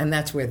 and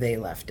that's where they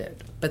left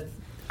it. But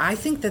I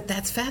think that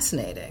that's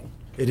fascinating.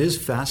 It is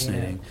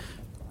fascinating. Yeah.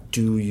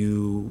 Do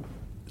you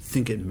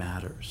think it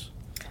matters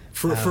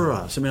for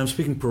us? I mean, I'm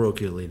speaking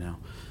parochially now.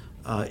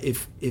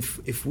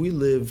 If we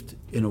lived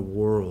in a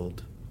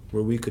world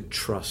where we could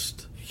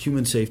trust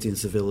human safety and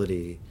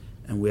civility,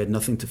 and we had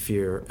nothing to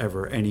fear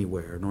ever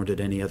anywhere, nor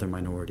did any other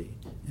minority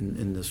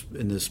in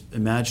this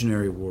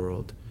imaginary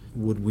world,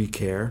 would we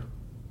care?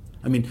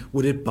 I mean,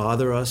 would it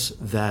bother us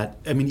that,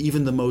 I mean,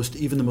 even the most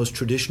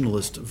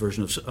traditionalist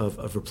version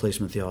of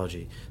replacement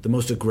theology, the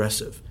most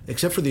aggressive,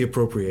 except for the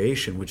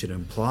appropriation which it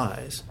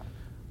implies,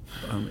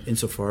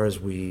 insofar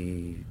as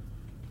we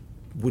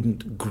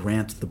wouldn't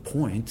grant the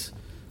point,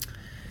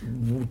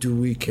 do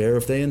we care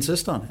if they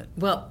insist on it?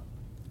 Well,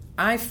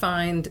 I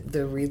find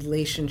the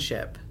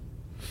relationship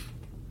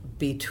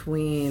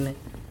between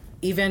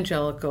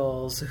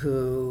evangelicals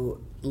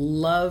who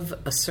love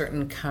a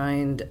certain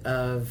kind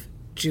of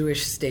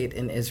Jewish state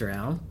in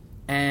Israel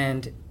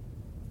and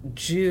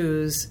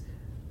Jews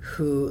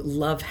who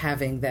love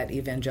having that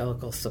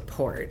evangelical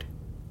support.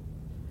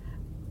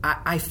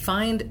 I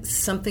find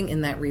something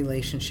in that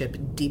relationship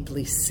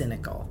deeply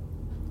cynical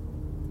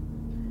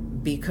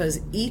because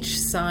each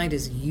side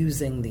is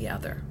using the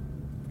other.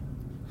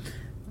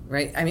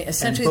 Right? I mean,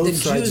 essentially, and both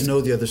sides know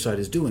the other side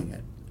is doing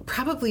it.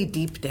 Probably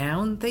deep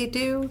down they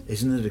do.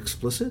 Isn't it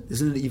explicit?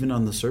 Isn't it even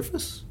on the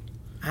surface?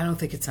 I don't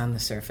think it's on the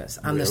surface.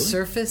 On Really? The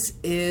surface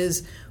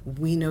is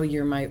I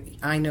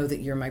know that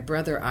you're my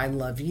brother. I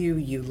love you.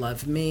 You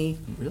love me.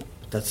 Really?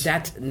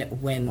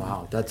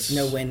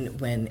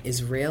 When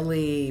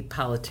Israeli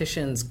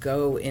politicians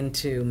go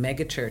into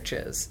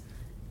megachurches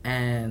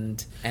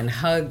and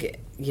hug,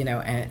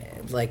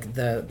 like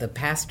the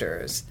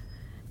pastors,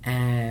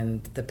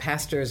 and the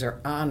pastors are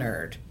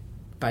honored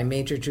by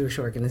major Jewish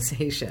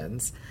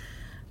organizations.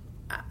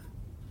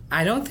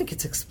 I don't think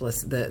it's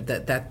explicit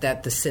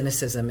that the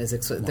cynicism is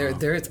explicit.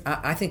 Wow.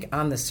 I think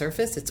on the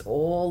surface, it's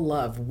all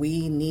love.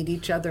 We need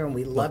each other and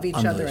we love each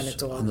other, and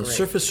it's all on the great.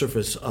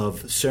 surface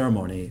of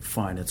ceremony.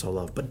 Fine, it's all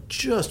love. But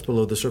just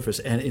below the surface,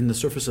 and in the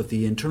surface of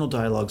the internal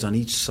dialogues on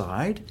each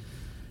side,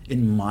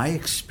 in my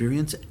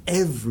experience,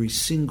 every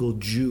single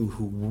Jew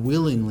who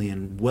willingly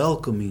and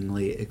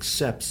welcomingly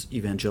accepts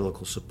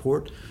evangelical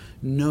support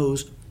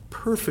knows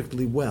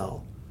perfectly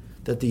well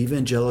that the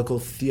evangelical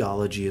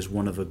theology is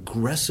one of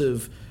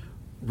aggressive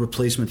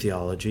replacement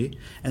theology,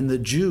 and the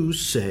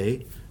Jews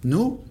say,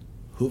 no,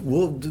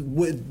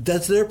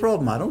 that's their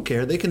problem. I don't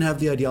care. They can have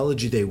the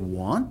ideology they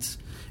want.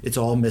 It's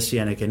all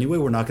messianic anyway.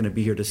 We're not going to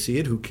be here to see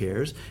it. Who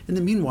cares? In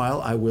the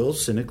meanwhile, I will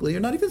cynically, or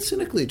not even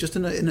cynically, just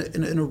in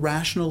a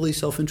rationally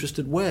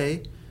self-interested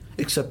way,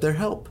 accept their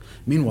help.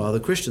 Meanwhile, the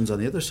Christians on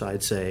the other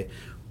side say,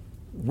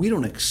 we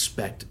don't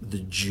expect the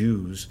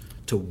Jews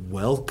to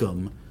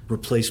welcome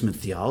replacement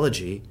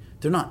theology.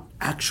 They're not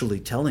actually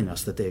telling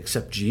us that they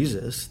accept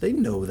Jesus. They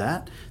know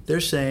that. They're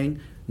saying,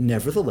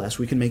 nevertheless,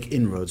 we can make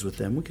inroads with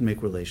them. We can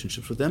make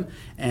relationships with them.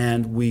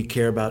 And we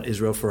care about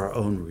Israel for our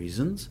own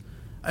reasons.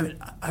 I mean,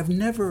 I've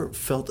never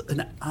felt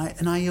an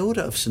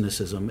iota of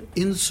cynicism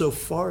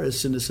insofar as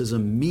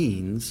cynicism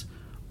means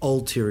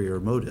ulterior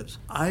motives.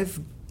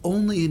 I've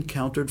only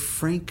encountered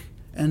frank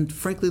and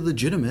frankly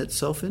legitimate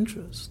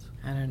self-interest.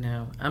 I don't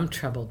know. I'm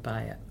troubled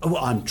by it.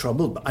 Well, I'm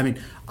troubled. I mean,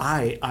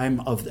 I'm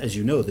of, as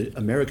you know, the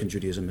American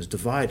Judaism is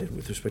divided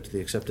with respect to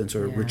the acceptance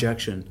or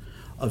rejection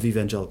of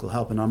evangelical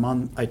help, and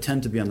I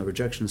tend to be on the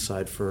rejection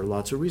side for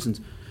lots of reasons,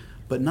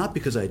 but not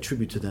because I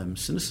attribute to them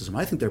cynicism.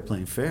 I think they're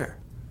playing fair,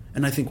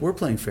 and I think we're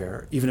playing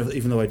fair,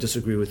 even though I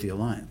disagree with the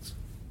alliance.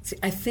 See,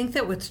 I think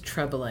that what's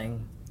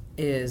troubling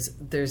is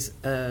there's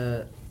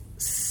a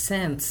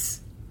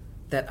sense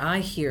that I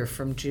hear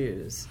from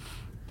Jews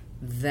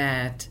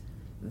that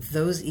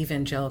those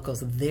evangelicals,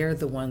 they're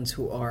the ones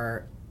who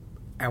are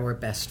our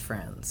best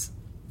friends.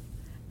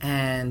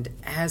 And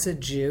as a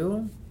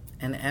Jew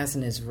and as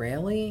an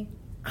Israeli,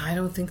 I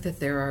don't think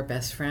that they're our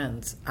best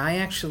friends. I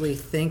actually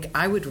think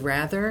I would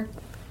rather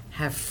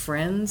have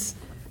friends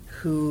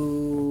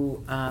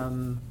who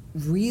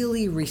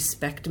really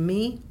respect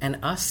me and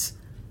us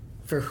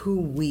for who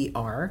we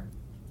are,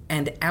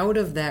 and out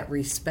of that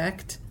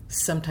respect,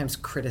 sometimes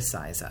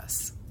criticize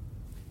us.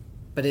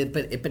 But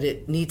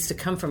it needs to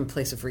come from a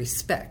place of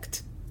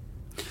respect.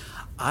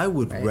 I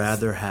would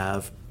rather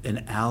have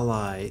an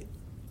ally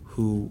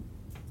who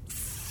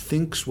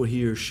thinks what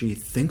he or she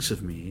thinks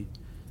of me,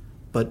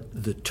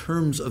 but the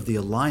terms of the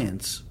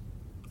alliance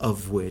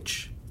of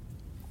which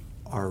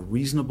are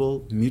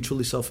reasonable,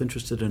 mutually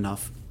self-interested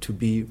enough to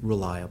be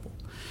reliable.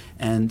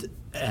 And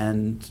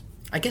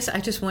I guess I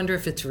just wonder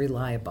if it's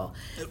reliable.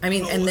 I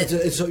mean,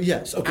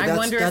 yes, okay. I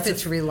wonder if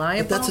it's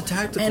reliable. But that's a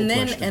tactical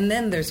question. And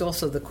then there's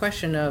also the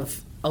question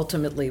of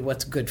ultimately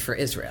what's good for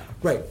Israel.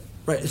 Right.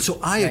 And so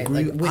I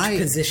agree. Like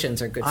which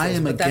positions are good for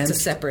Israel. But that's a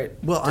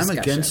separate discussion. I'm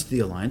against the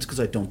alliance because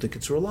I don't think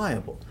it's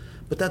reliable.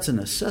 But that's an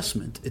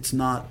assessment. It's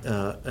not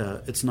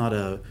an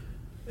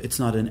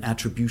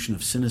attribution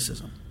of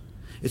cynicism.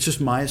 It's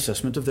just my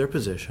assessment of their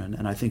position,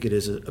 and I think it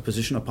is a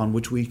position upon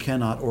which we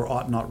cannot or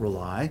ought not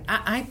rely.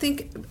 I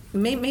think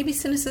maybe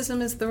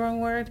cynicism is the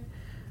wrong word.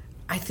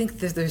 I think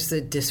that there's a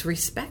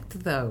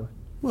disrespect, though.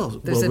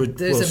 There's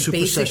a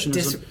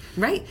basic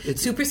right.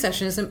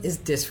 Supersessionism is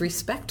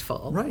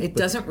disrespectful. Right, it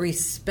doesn't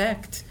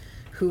respect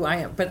who I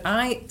am. But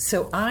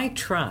I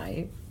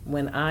try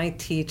when I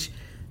teach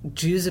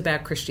Jews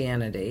about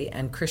Christianity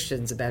and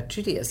Christians about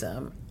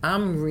Judaism.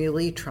 I'm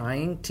really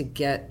trying to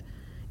get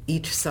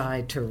each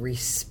side to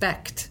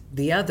respect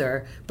the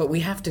other, but we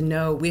have to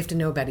know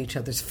about each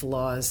other's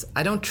flaws.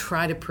 I don't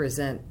try to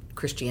present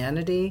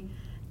Christianity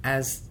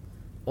as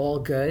all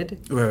good.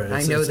 Right.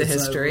 I know the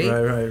history.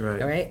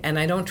 Right. And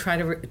I don't try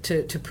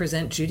to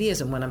present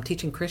Judaism when I'm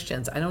teaching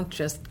Christians. I don't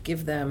just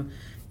give them,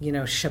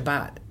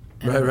 Shabbat.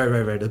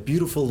 Right. A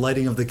beautiful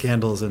lighting of the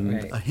candles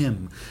and a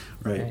hymn.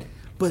 Right.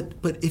 But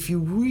if you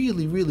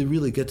really, really,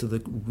 really get to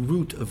the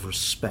root of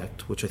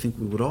respect, which I think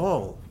we would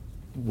all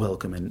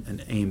welcome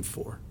and aim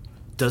for,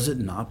 does it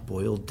not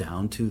boil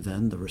down to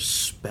then the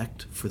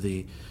respect for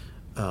the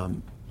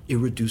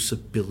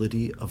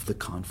irreducibility of the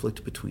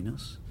conflict between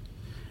us?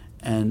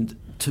 And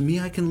to me,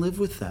 I can live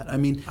with that. I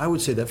mean, I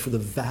would say that for the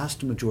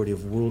vast majority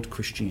of world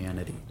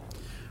Christianity,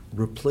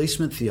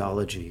 replacement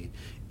theology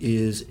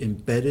is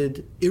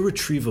embedded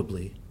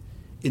irretrievably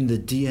in the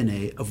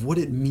DNA of what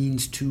it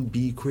means to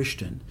be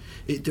Christian.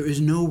 There is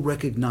no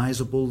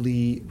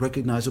recognizably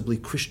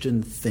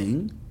Christian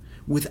thing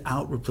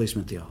without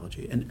replacement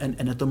theology.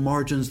 And at the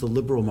margins, the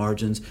liberal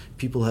margins,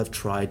 people have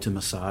tried to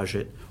massage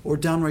it or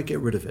downright get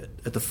rid of it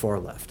at the far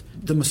left.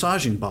 The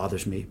massaging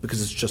bothers me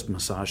because it's just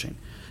massaging.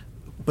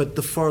 But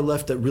the far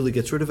left that really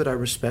gets rid of it, I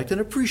respect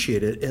and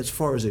appreciate it as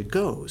far as it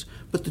goes.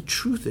 But the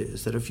truth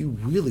is that if you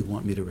really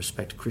want me to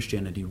respect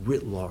Christianity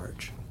writ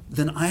large,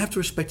 then I have to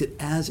respect it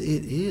as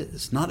it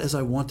is, not as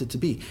I want it to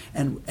be.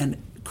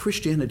 And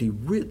Christianity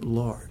writ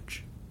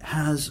large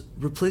has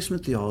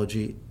replacement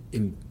theology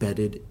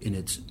embedded in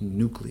its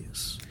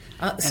nucleus.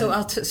 So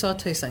I'll tell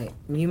you something.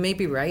 You may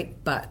be right,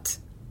 but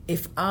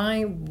if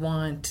I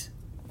want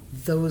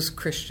those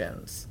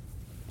Christians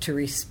to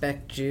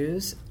respect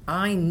Jews,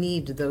 I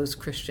need those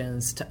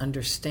Christians to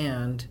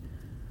understand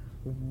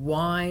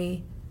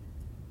why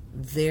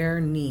their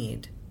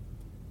need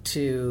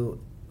to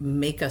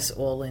make us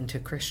all into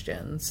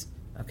Christians,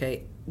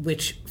 okay,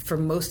 which for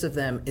most of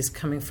them is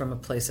coming from a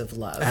place of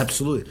love.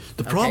 Absolutely.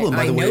 The problem,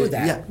 by the way,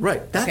 that. Yeah,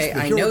 right.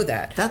 I know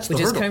that. That's the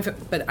which hurdle. Is coming from,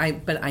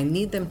 but I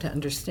need them to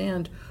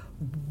understand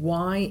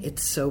why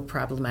it's so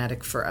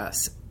problematic for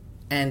us,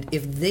 and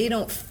if they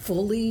don't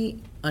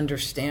fully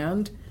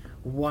understand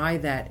why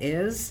that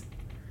is,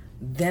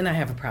 then I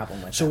have a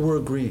problem with it. So we're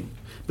agreeing.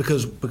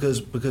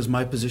 Because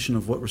my position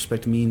of what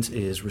respect means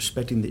is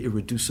respecting the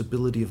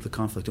irreducibility of the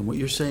conflict. And what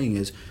you're saying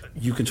is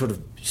you can sort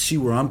of see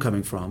where I'm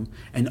coming from,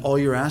 and all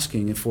you're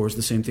asking for is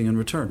the same thing in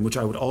return, which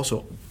I would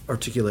also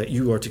articulate.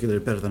 You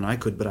articulated better than I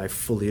could, but I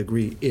fully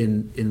agree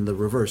in the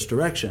reverse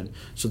direction.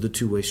 So the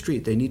two-way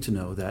street. They need to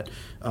know that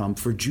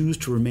for Jews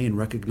to remain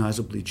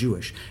recognizably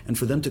Jewish, and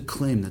for them to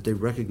claim that they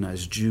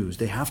recognize Jews,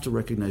 they have to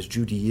recognize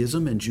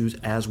Judaism and Jews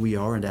as we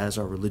are and as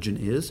our religion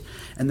is,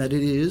 and that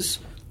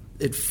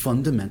it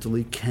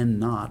fundamentally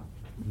cannot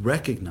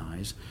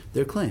recognize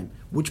their claim,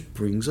 which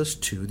brings us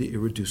to the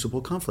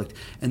irreducible conflict.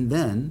 And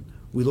then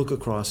we look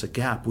across a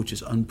gap which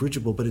is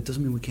unbridgeable, but it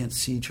doesn't mean we can't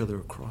see each other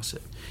across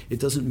it. It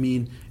doesn't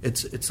mean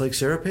it's like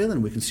Sarah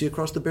Palin. We can see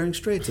across the Bering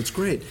Straits. It's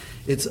great.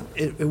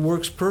 It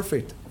works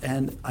perfect.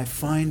 And I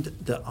find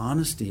the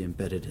honesty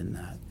embedded in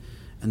that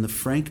and the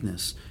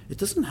frankness. It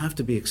doesn't have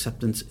to be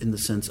acceptance in the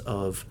sense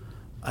of,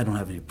 I don't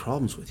have any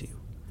problems with you.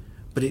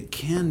 But it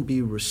can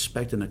be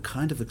respect and a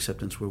kind of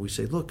acceptance where we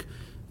say, look,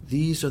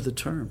 these are the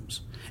terms.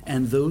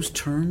 And those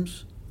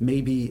terms may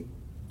be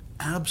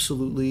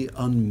absolutely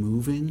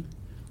unmoving,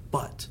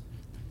 but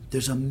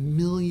there's a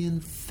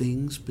million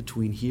things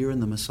between here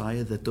and the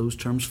Messiah that those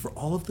terms, for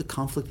all of the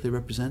conflict they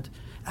represent,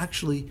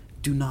 actually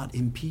do not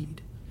impede.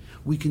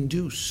 We can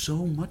do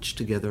so much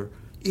together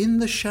in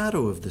the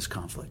shadow of this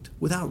conflict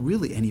without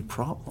really any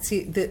problem.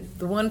 See, the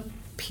one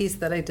piece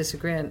that I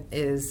disagree on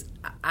is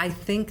I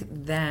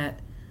think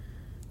that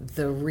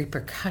the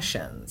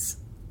repercussions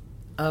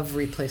of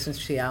replacement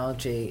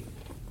theology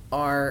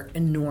are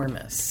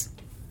enormous.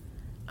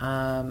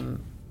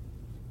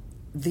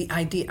 The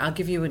idea, I'll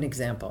give you an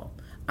example.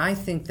 I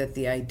think that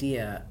the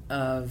idea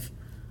of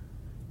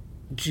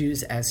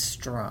Jews as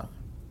strong.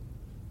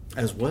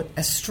 As what?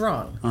 As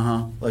strong.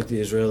 Like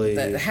the Israeli...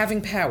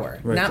 having power,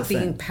 right, not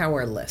being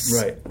powerless.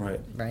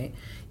 Right.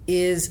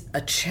 Is a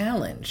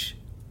challenge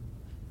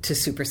to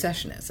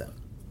supersessionism.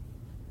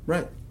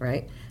 Right?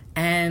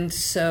 And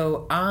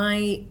so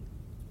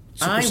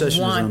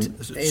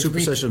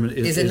supersessionism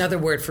is another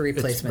word for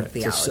replacement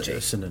theology. It's a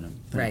synonym.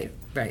 Right.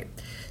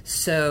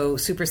 So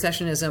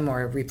supersessionism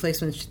or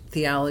replacement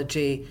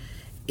theology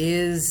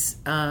is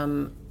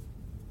the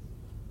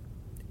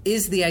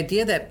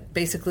idea that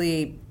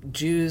basically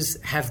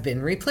Jews have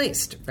been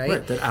replaced,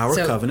 right? That our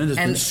covenant has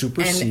been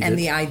superseded. And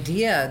the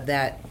idea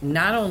that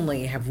not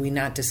only have we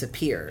not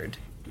disappeared,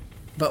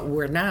 but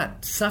we're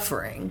not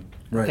suffering.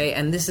 Right. Okay,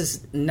 and this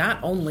is not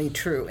only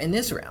true in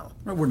Israel.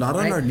 Right, we're not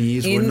on our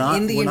knees. In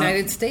the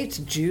United States,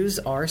 Jews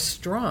are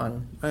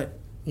strong. Right.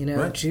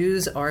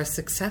 Jews are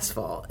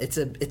successful. It's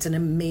an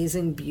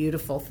amazing,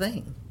 beautiful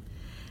thing,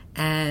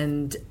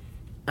 and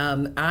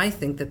I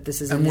think that this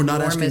is an we're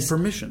not enormous asking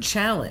permission.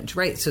 Challenge.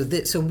 Right.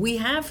 So we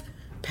have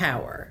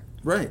power.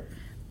 Right.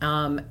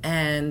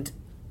 And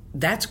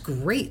that's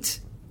great.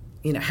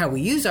 How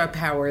we use our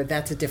power,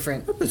 that's a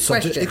different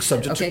question. It's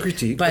subject to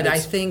critique. But I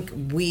think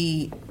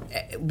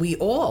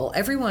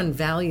everyone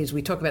values,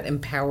 we talk about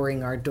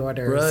empowering our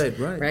daughters.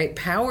 Right.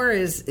 Power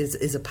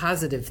is a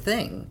positive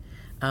thing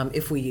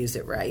if we use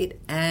it right.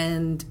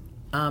 And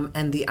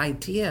the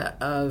idea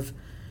of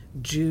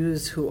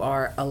Jews who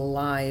are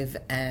alive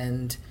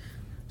and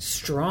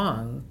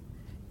strong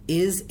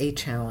is a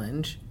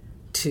challenge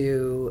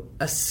to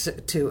a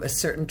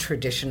certain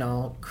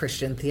traditional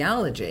Christian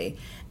theology.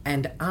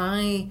 And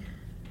I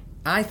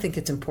think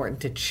it's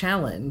important to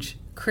challenge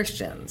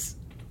Christians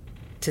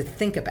to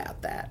think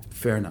about that.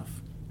 Fair enough.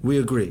 We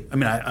agree. I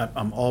mean,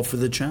 I'm all for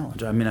the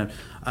challenge. I mean,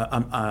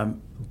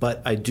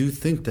 but I do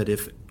think that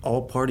if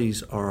all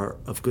parties are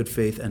of good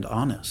faith and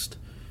honest,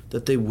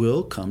 that they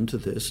will come to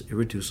this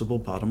irreducible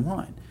bottom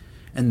line.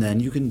 And then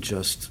you can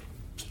just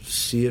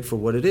see it for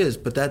what it is.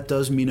 But that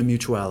does mean a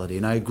mutuality.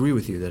 And I agree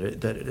with you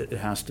that it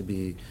has to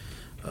be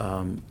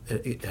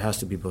it has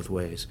to be both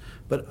ways.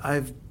 But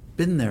I've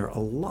been there a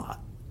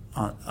lot.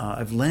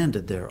 I've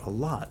landed there a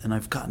lot, and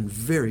I've gotten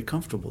very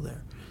comfortable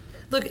there.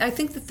 Look, I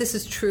think that this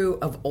is true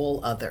of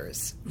all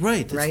others.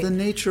 Right. It's the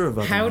nature of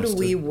others. How do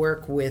we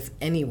work with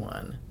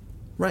anyone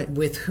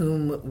with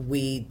whom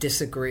we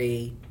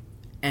disagree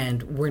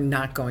and we're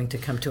not going to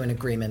come to an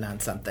agreement on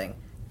something?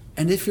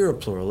 And if you're a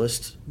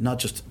pluralist, not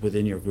just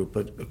within your group,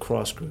 but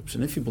across groups,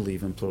 and if you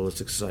believe in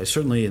pluralistic society,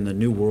 certainly in the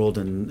new world,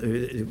 and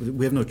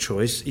we have no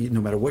choice, no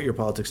matter what your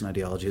politics and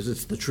ideology is,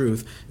 it's the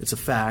truth, it's a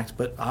fact,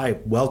 but I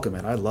welcome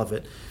it, I love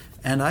it.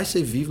 And I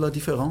say vive la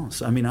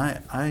différence. I mean,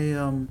 I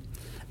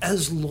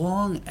as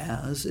long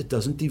as it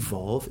doesn't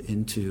devolve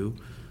into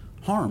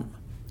harm.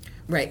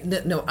 Right.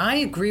 No,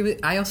 I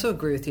also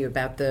agree with you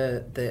about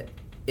the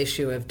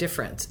issue of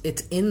difference.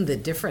 It's in the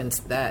difference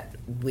that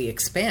we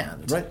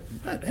expand. Right.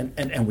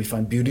 And we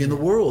find beauty in the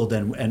world,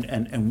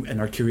 and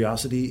our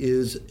curiosity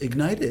is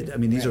ignited. I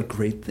mean, these are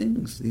great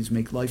things. These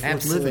make life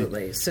worth living.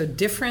 Absolutely. So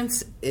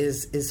difference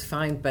is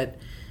fine, but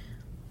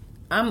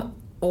I'm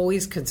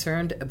always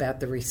concerned about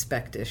the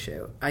respect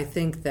issue. I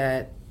think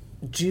that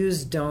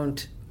Jews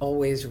don't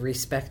always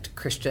respect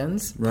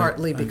Christians,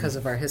 partly because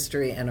of our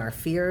history and our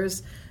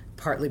fears,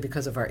 partly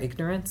because of our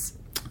ignorance.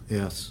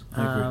 Yes,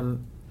 I agree.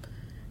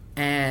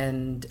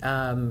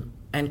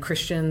 And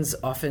Christians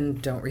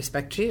often don't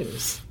respect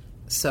Jews.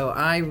 So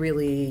I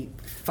really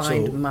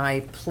find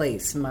my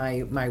place,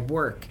 my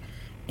work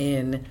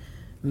in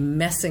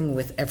messing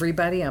with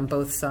everybody on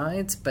both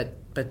sides, but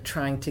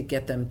trying to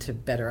get them to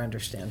better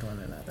understand one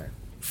another.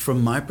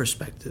 From my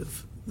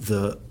perspective,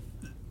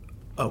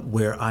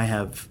 where I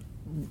have,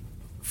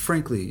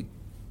 frankly,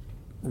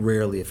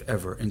 rarely, if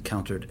ever,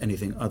 encountered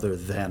anything other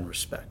than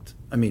respect.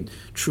 I mean,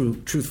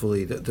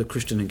 truthfully, the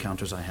Christian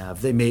encounters I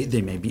have, they may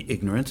be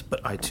ignorant,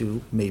 but I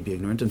too may be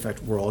ignorant. In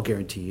fact, we're all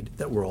guaranteed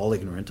that we're all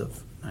ignorant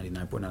of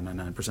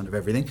 99.999% of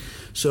everything.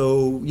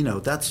 So,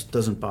 that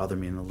doesn't bother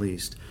me in the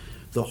least.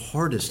 The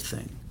hardest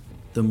thing,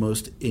 the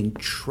most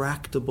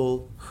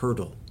intractable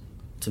hurdle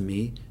to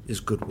me is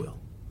goodwill.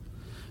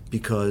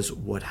 Because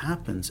what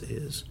happens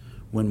is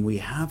when we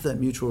have that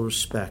mutual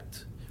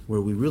respect, where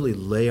we really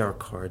lay our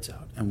cards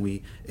out and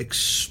we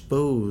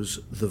expose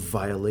the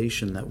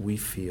violation that we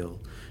feel,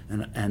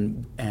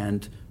 and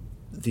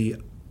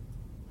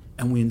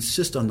we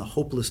insist on the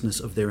hopelessness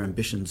of their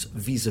ambitions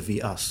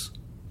vis-a-vis us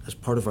as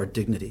part of our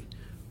dignity.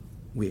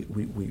 We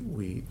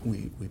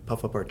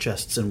puff up our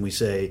chests and we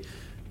say,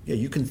 yeah,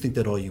 you can think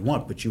that all you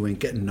want, but you ain't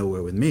getting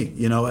nowhere with me.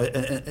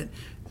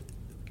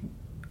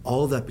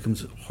 All of that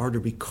becomes harder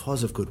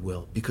because of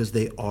goodwill, because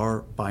they are,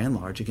 by and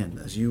large, again,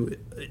 as you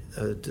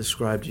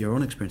described your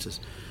own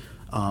experiences,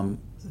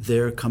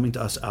 they're coming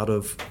to us out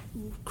of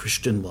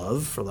Christian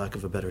love, for lack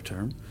of a better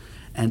term,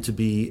 and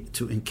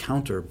to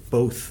encounter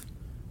both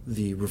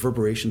the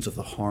reverberations of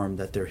the harm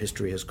that their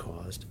history has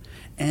caused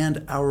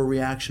and our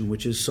reaction,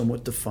 which is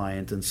somewhat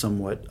defiant and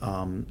somewhat,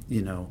 can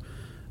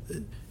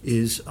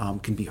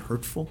be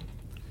hurtful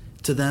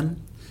to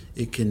them.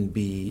 It can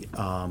be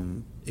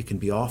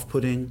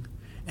off-putting.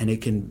 And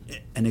it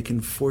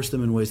can force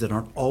them in ways that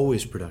aren't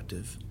always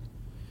productive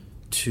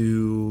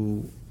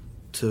to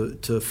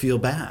feel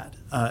bad.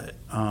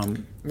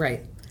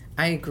 Right,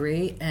 I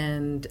agree,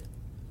 and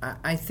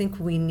I think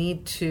we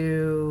need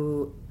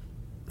to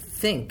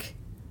think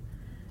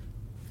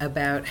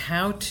about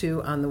how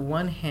to, on the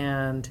one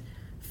hand,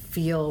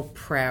 feel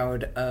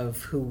proud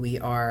of who we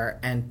are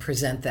and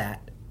present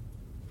that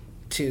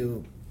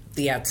to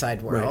the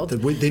outside world,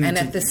 right. And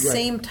at the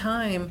same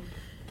time,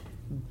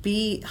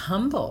 be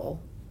humble.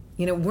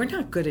 We're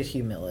not good at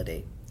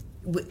humility.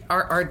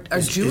 Our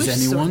Jewish...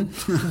 Is anyone?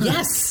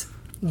 Yes.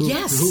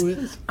 Yes. Who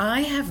is?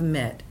 I have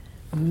met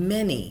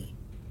many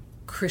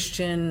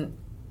Christian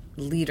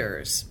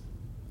leaders,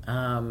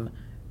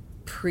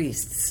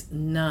 priests,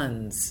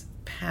 nuns,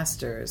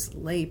 pastors,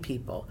 lay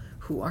people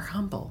who are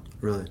humble.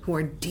 Really? Who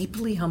are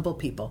deeply humble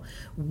people.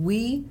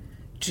 We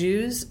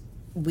Jews,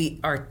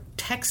 our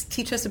texts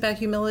teach us about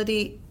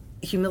humility.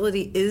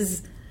 Humility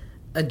is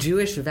a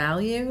Jewish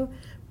value,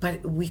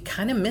 but we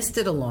kind of missed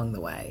it along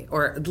the way,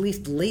 or at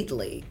least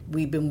lately.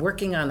 We've been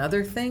working on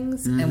other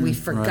things, and we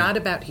forgot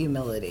about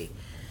humility.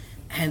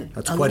 And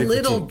that's a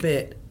little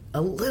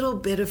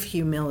bit of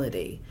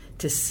humility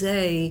to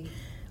say,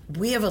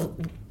 we have a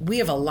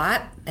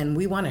lot, and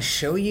we want to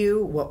show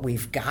you what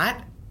we've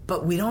got,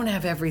 but we don't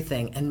have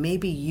everything, and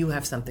maybe you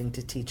have something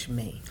to teach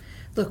me.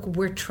 Look,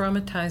 we're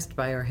traumatized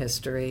by our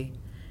history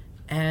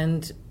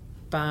and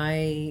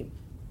by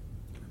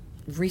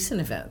recent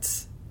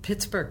events.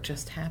 Pittsburgh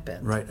just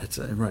happened. Right.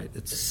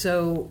 Right.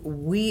 So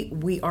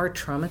we are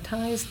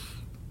traumatized,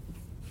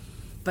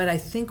 but I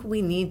think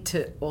we need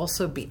to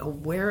also be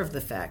aware of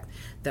the fact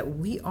that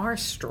we are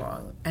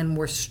strong, and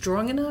we're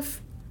strong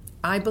enough,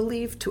 I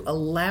believe, to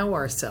allow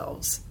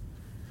ourselves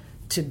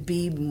to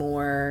be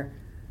more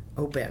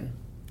open,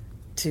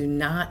 to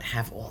not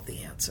have all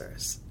the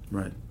answers.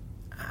 Right.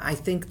 I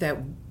think that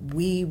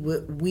we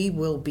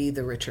will be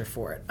the richer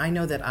for it. I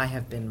know that I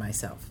have been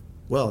myself.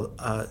 Well,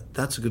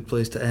 that's a good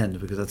place to end,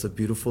 because that's a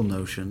beautiful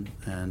notion,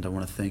 and I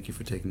want to thank you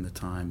for taking the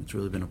time. It's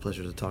really been a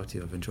pleasure to talk to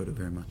you. I've enjoyed it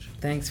very much.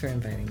 Thanks for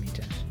inviting me,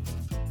 Josh.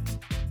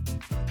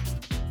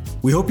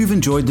 We hope you've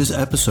enjoyed this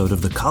episode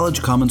of the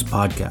College Commons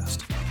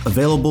Podcast,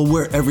 available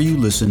wherever you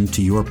listen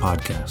to your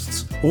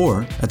podcasts,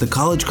 or at the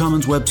College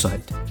Commons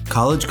website,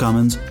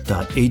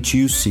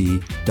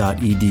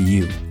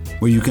 collegecommons.huc.edu,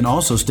 where you can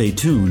also stay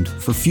tuned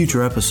for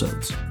future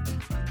episodes.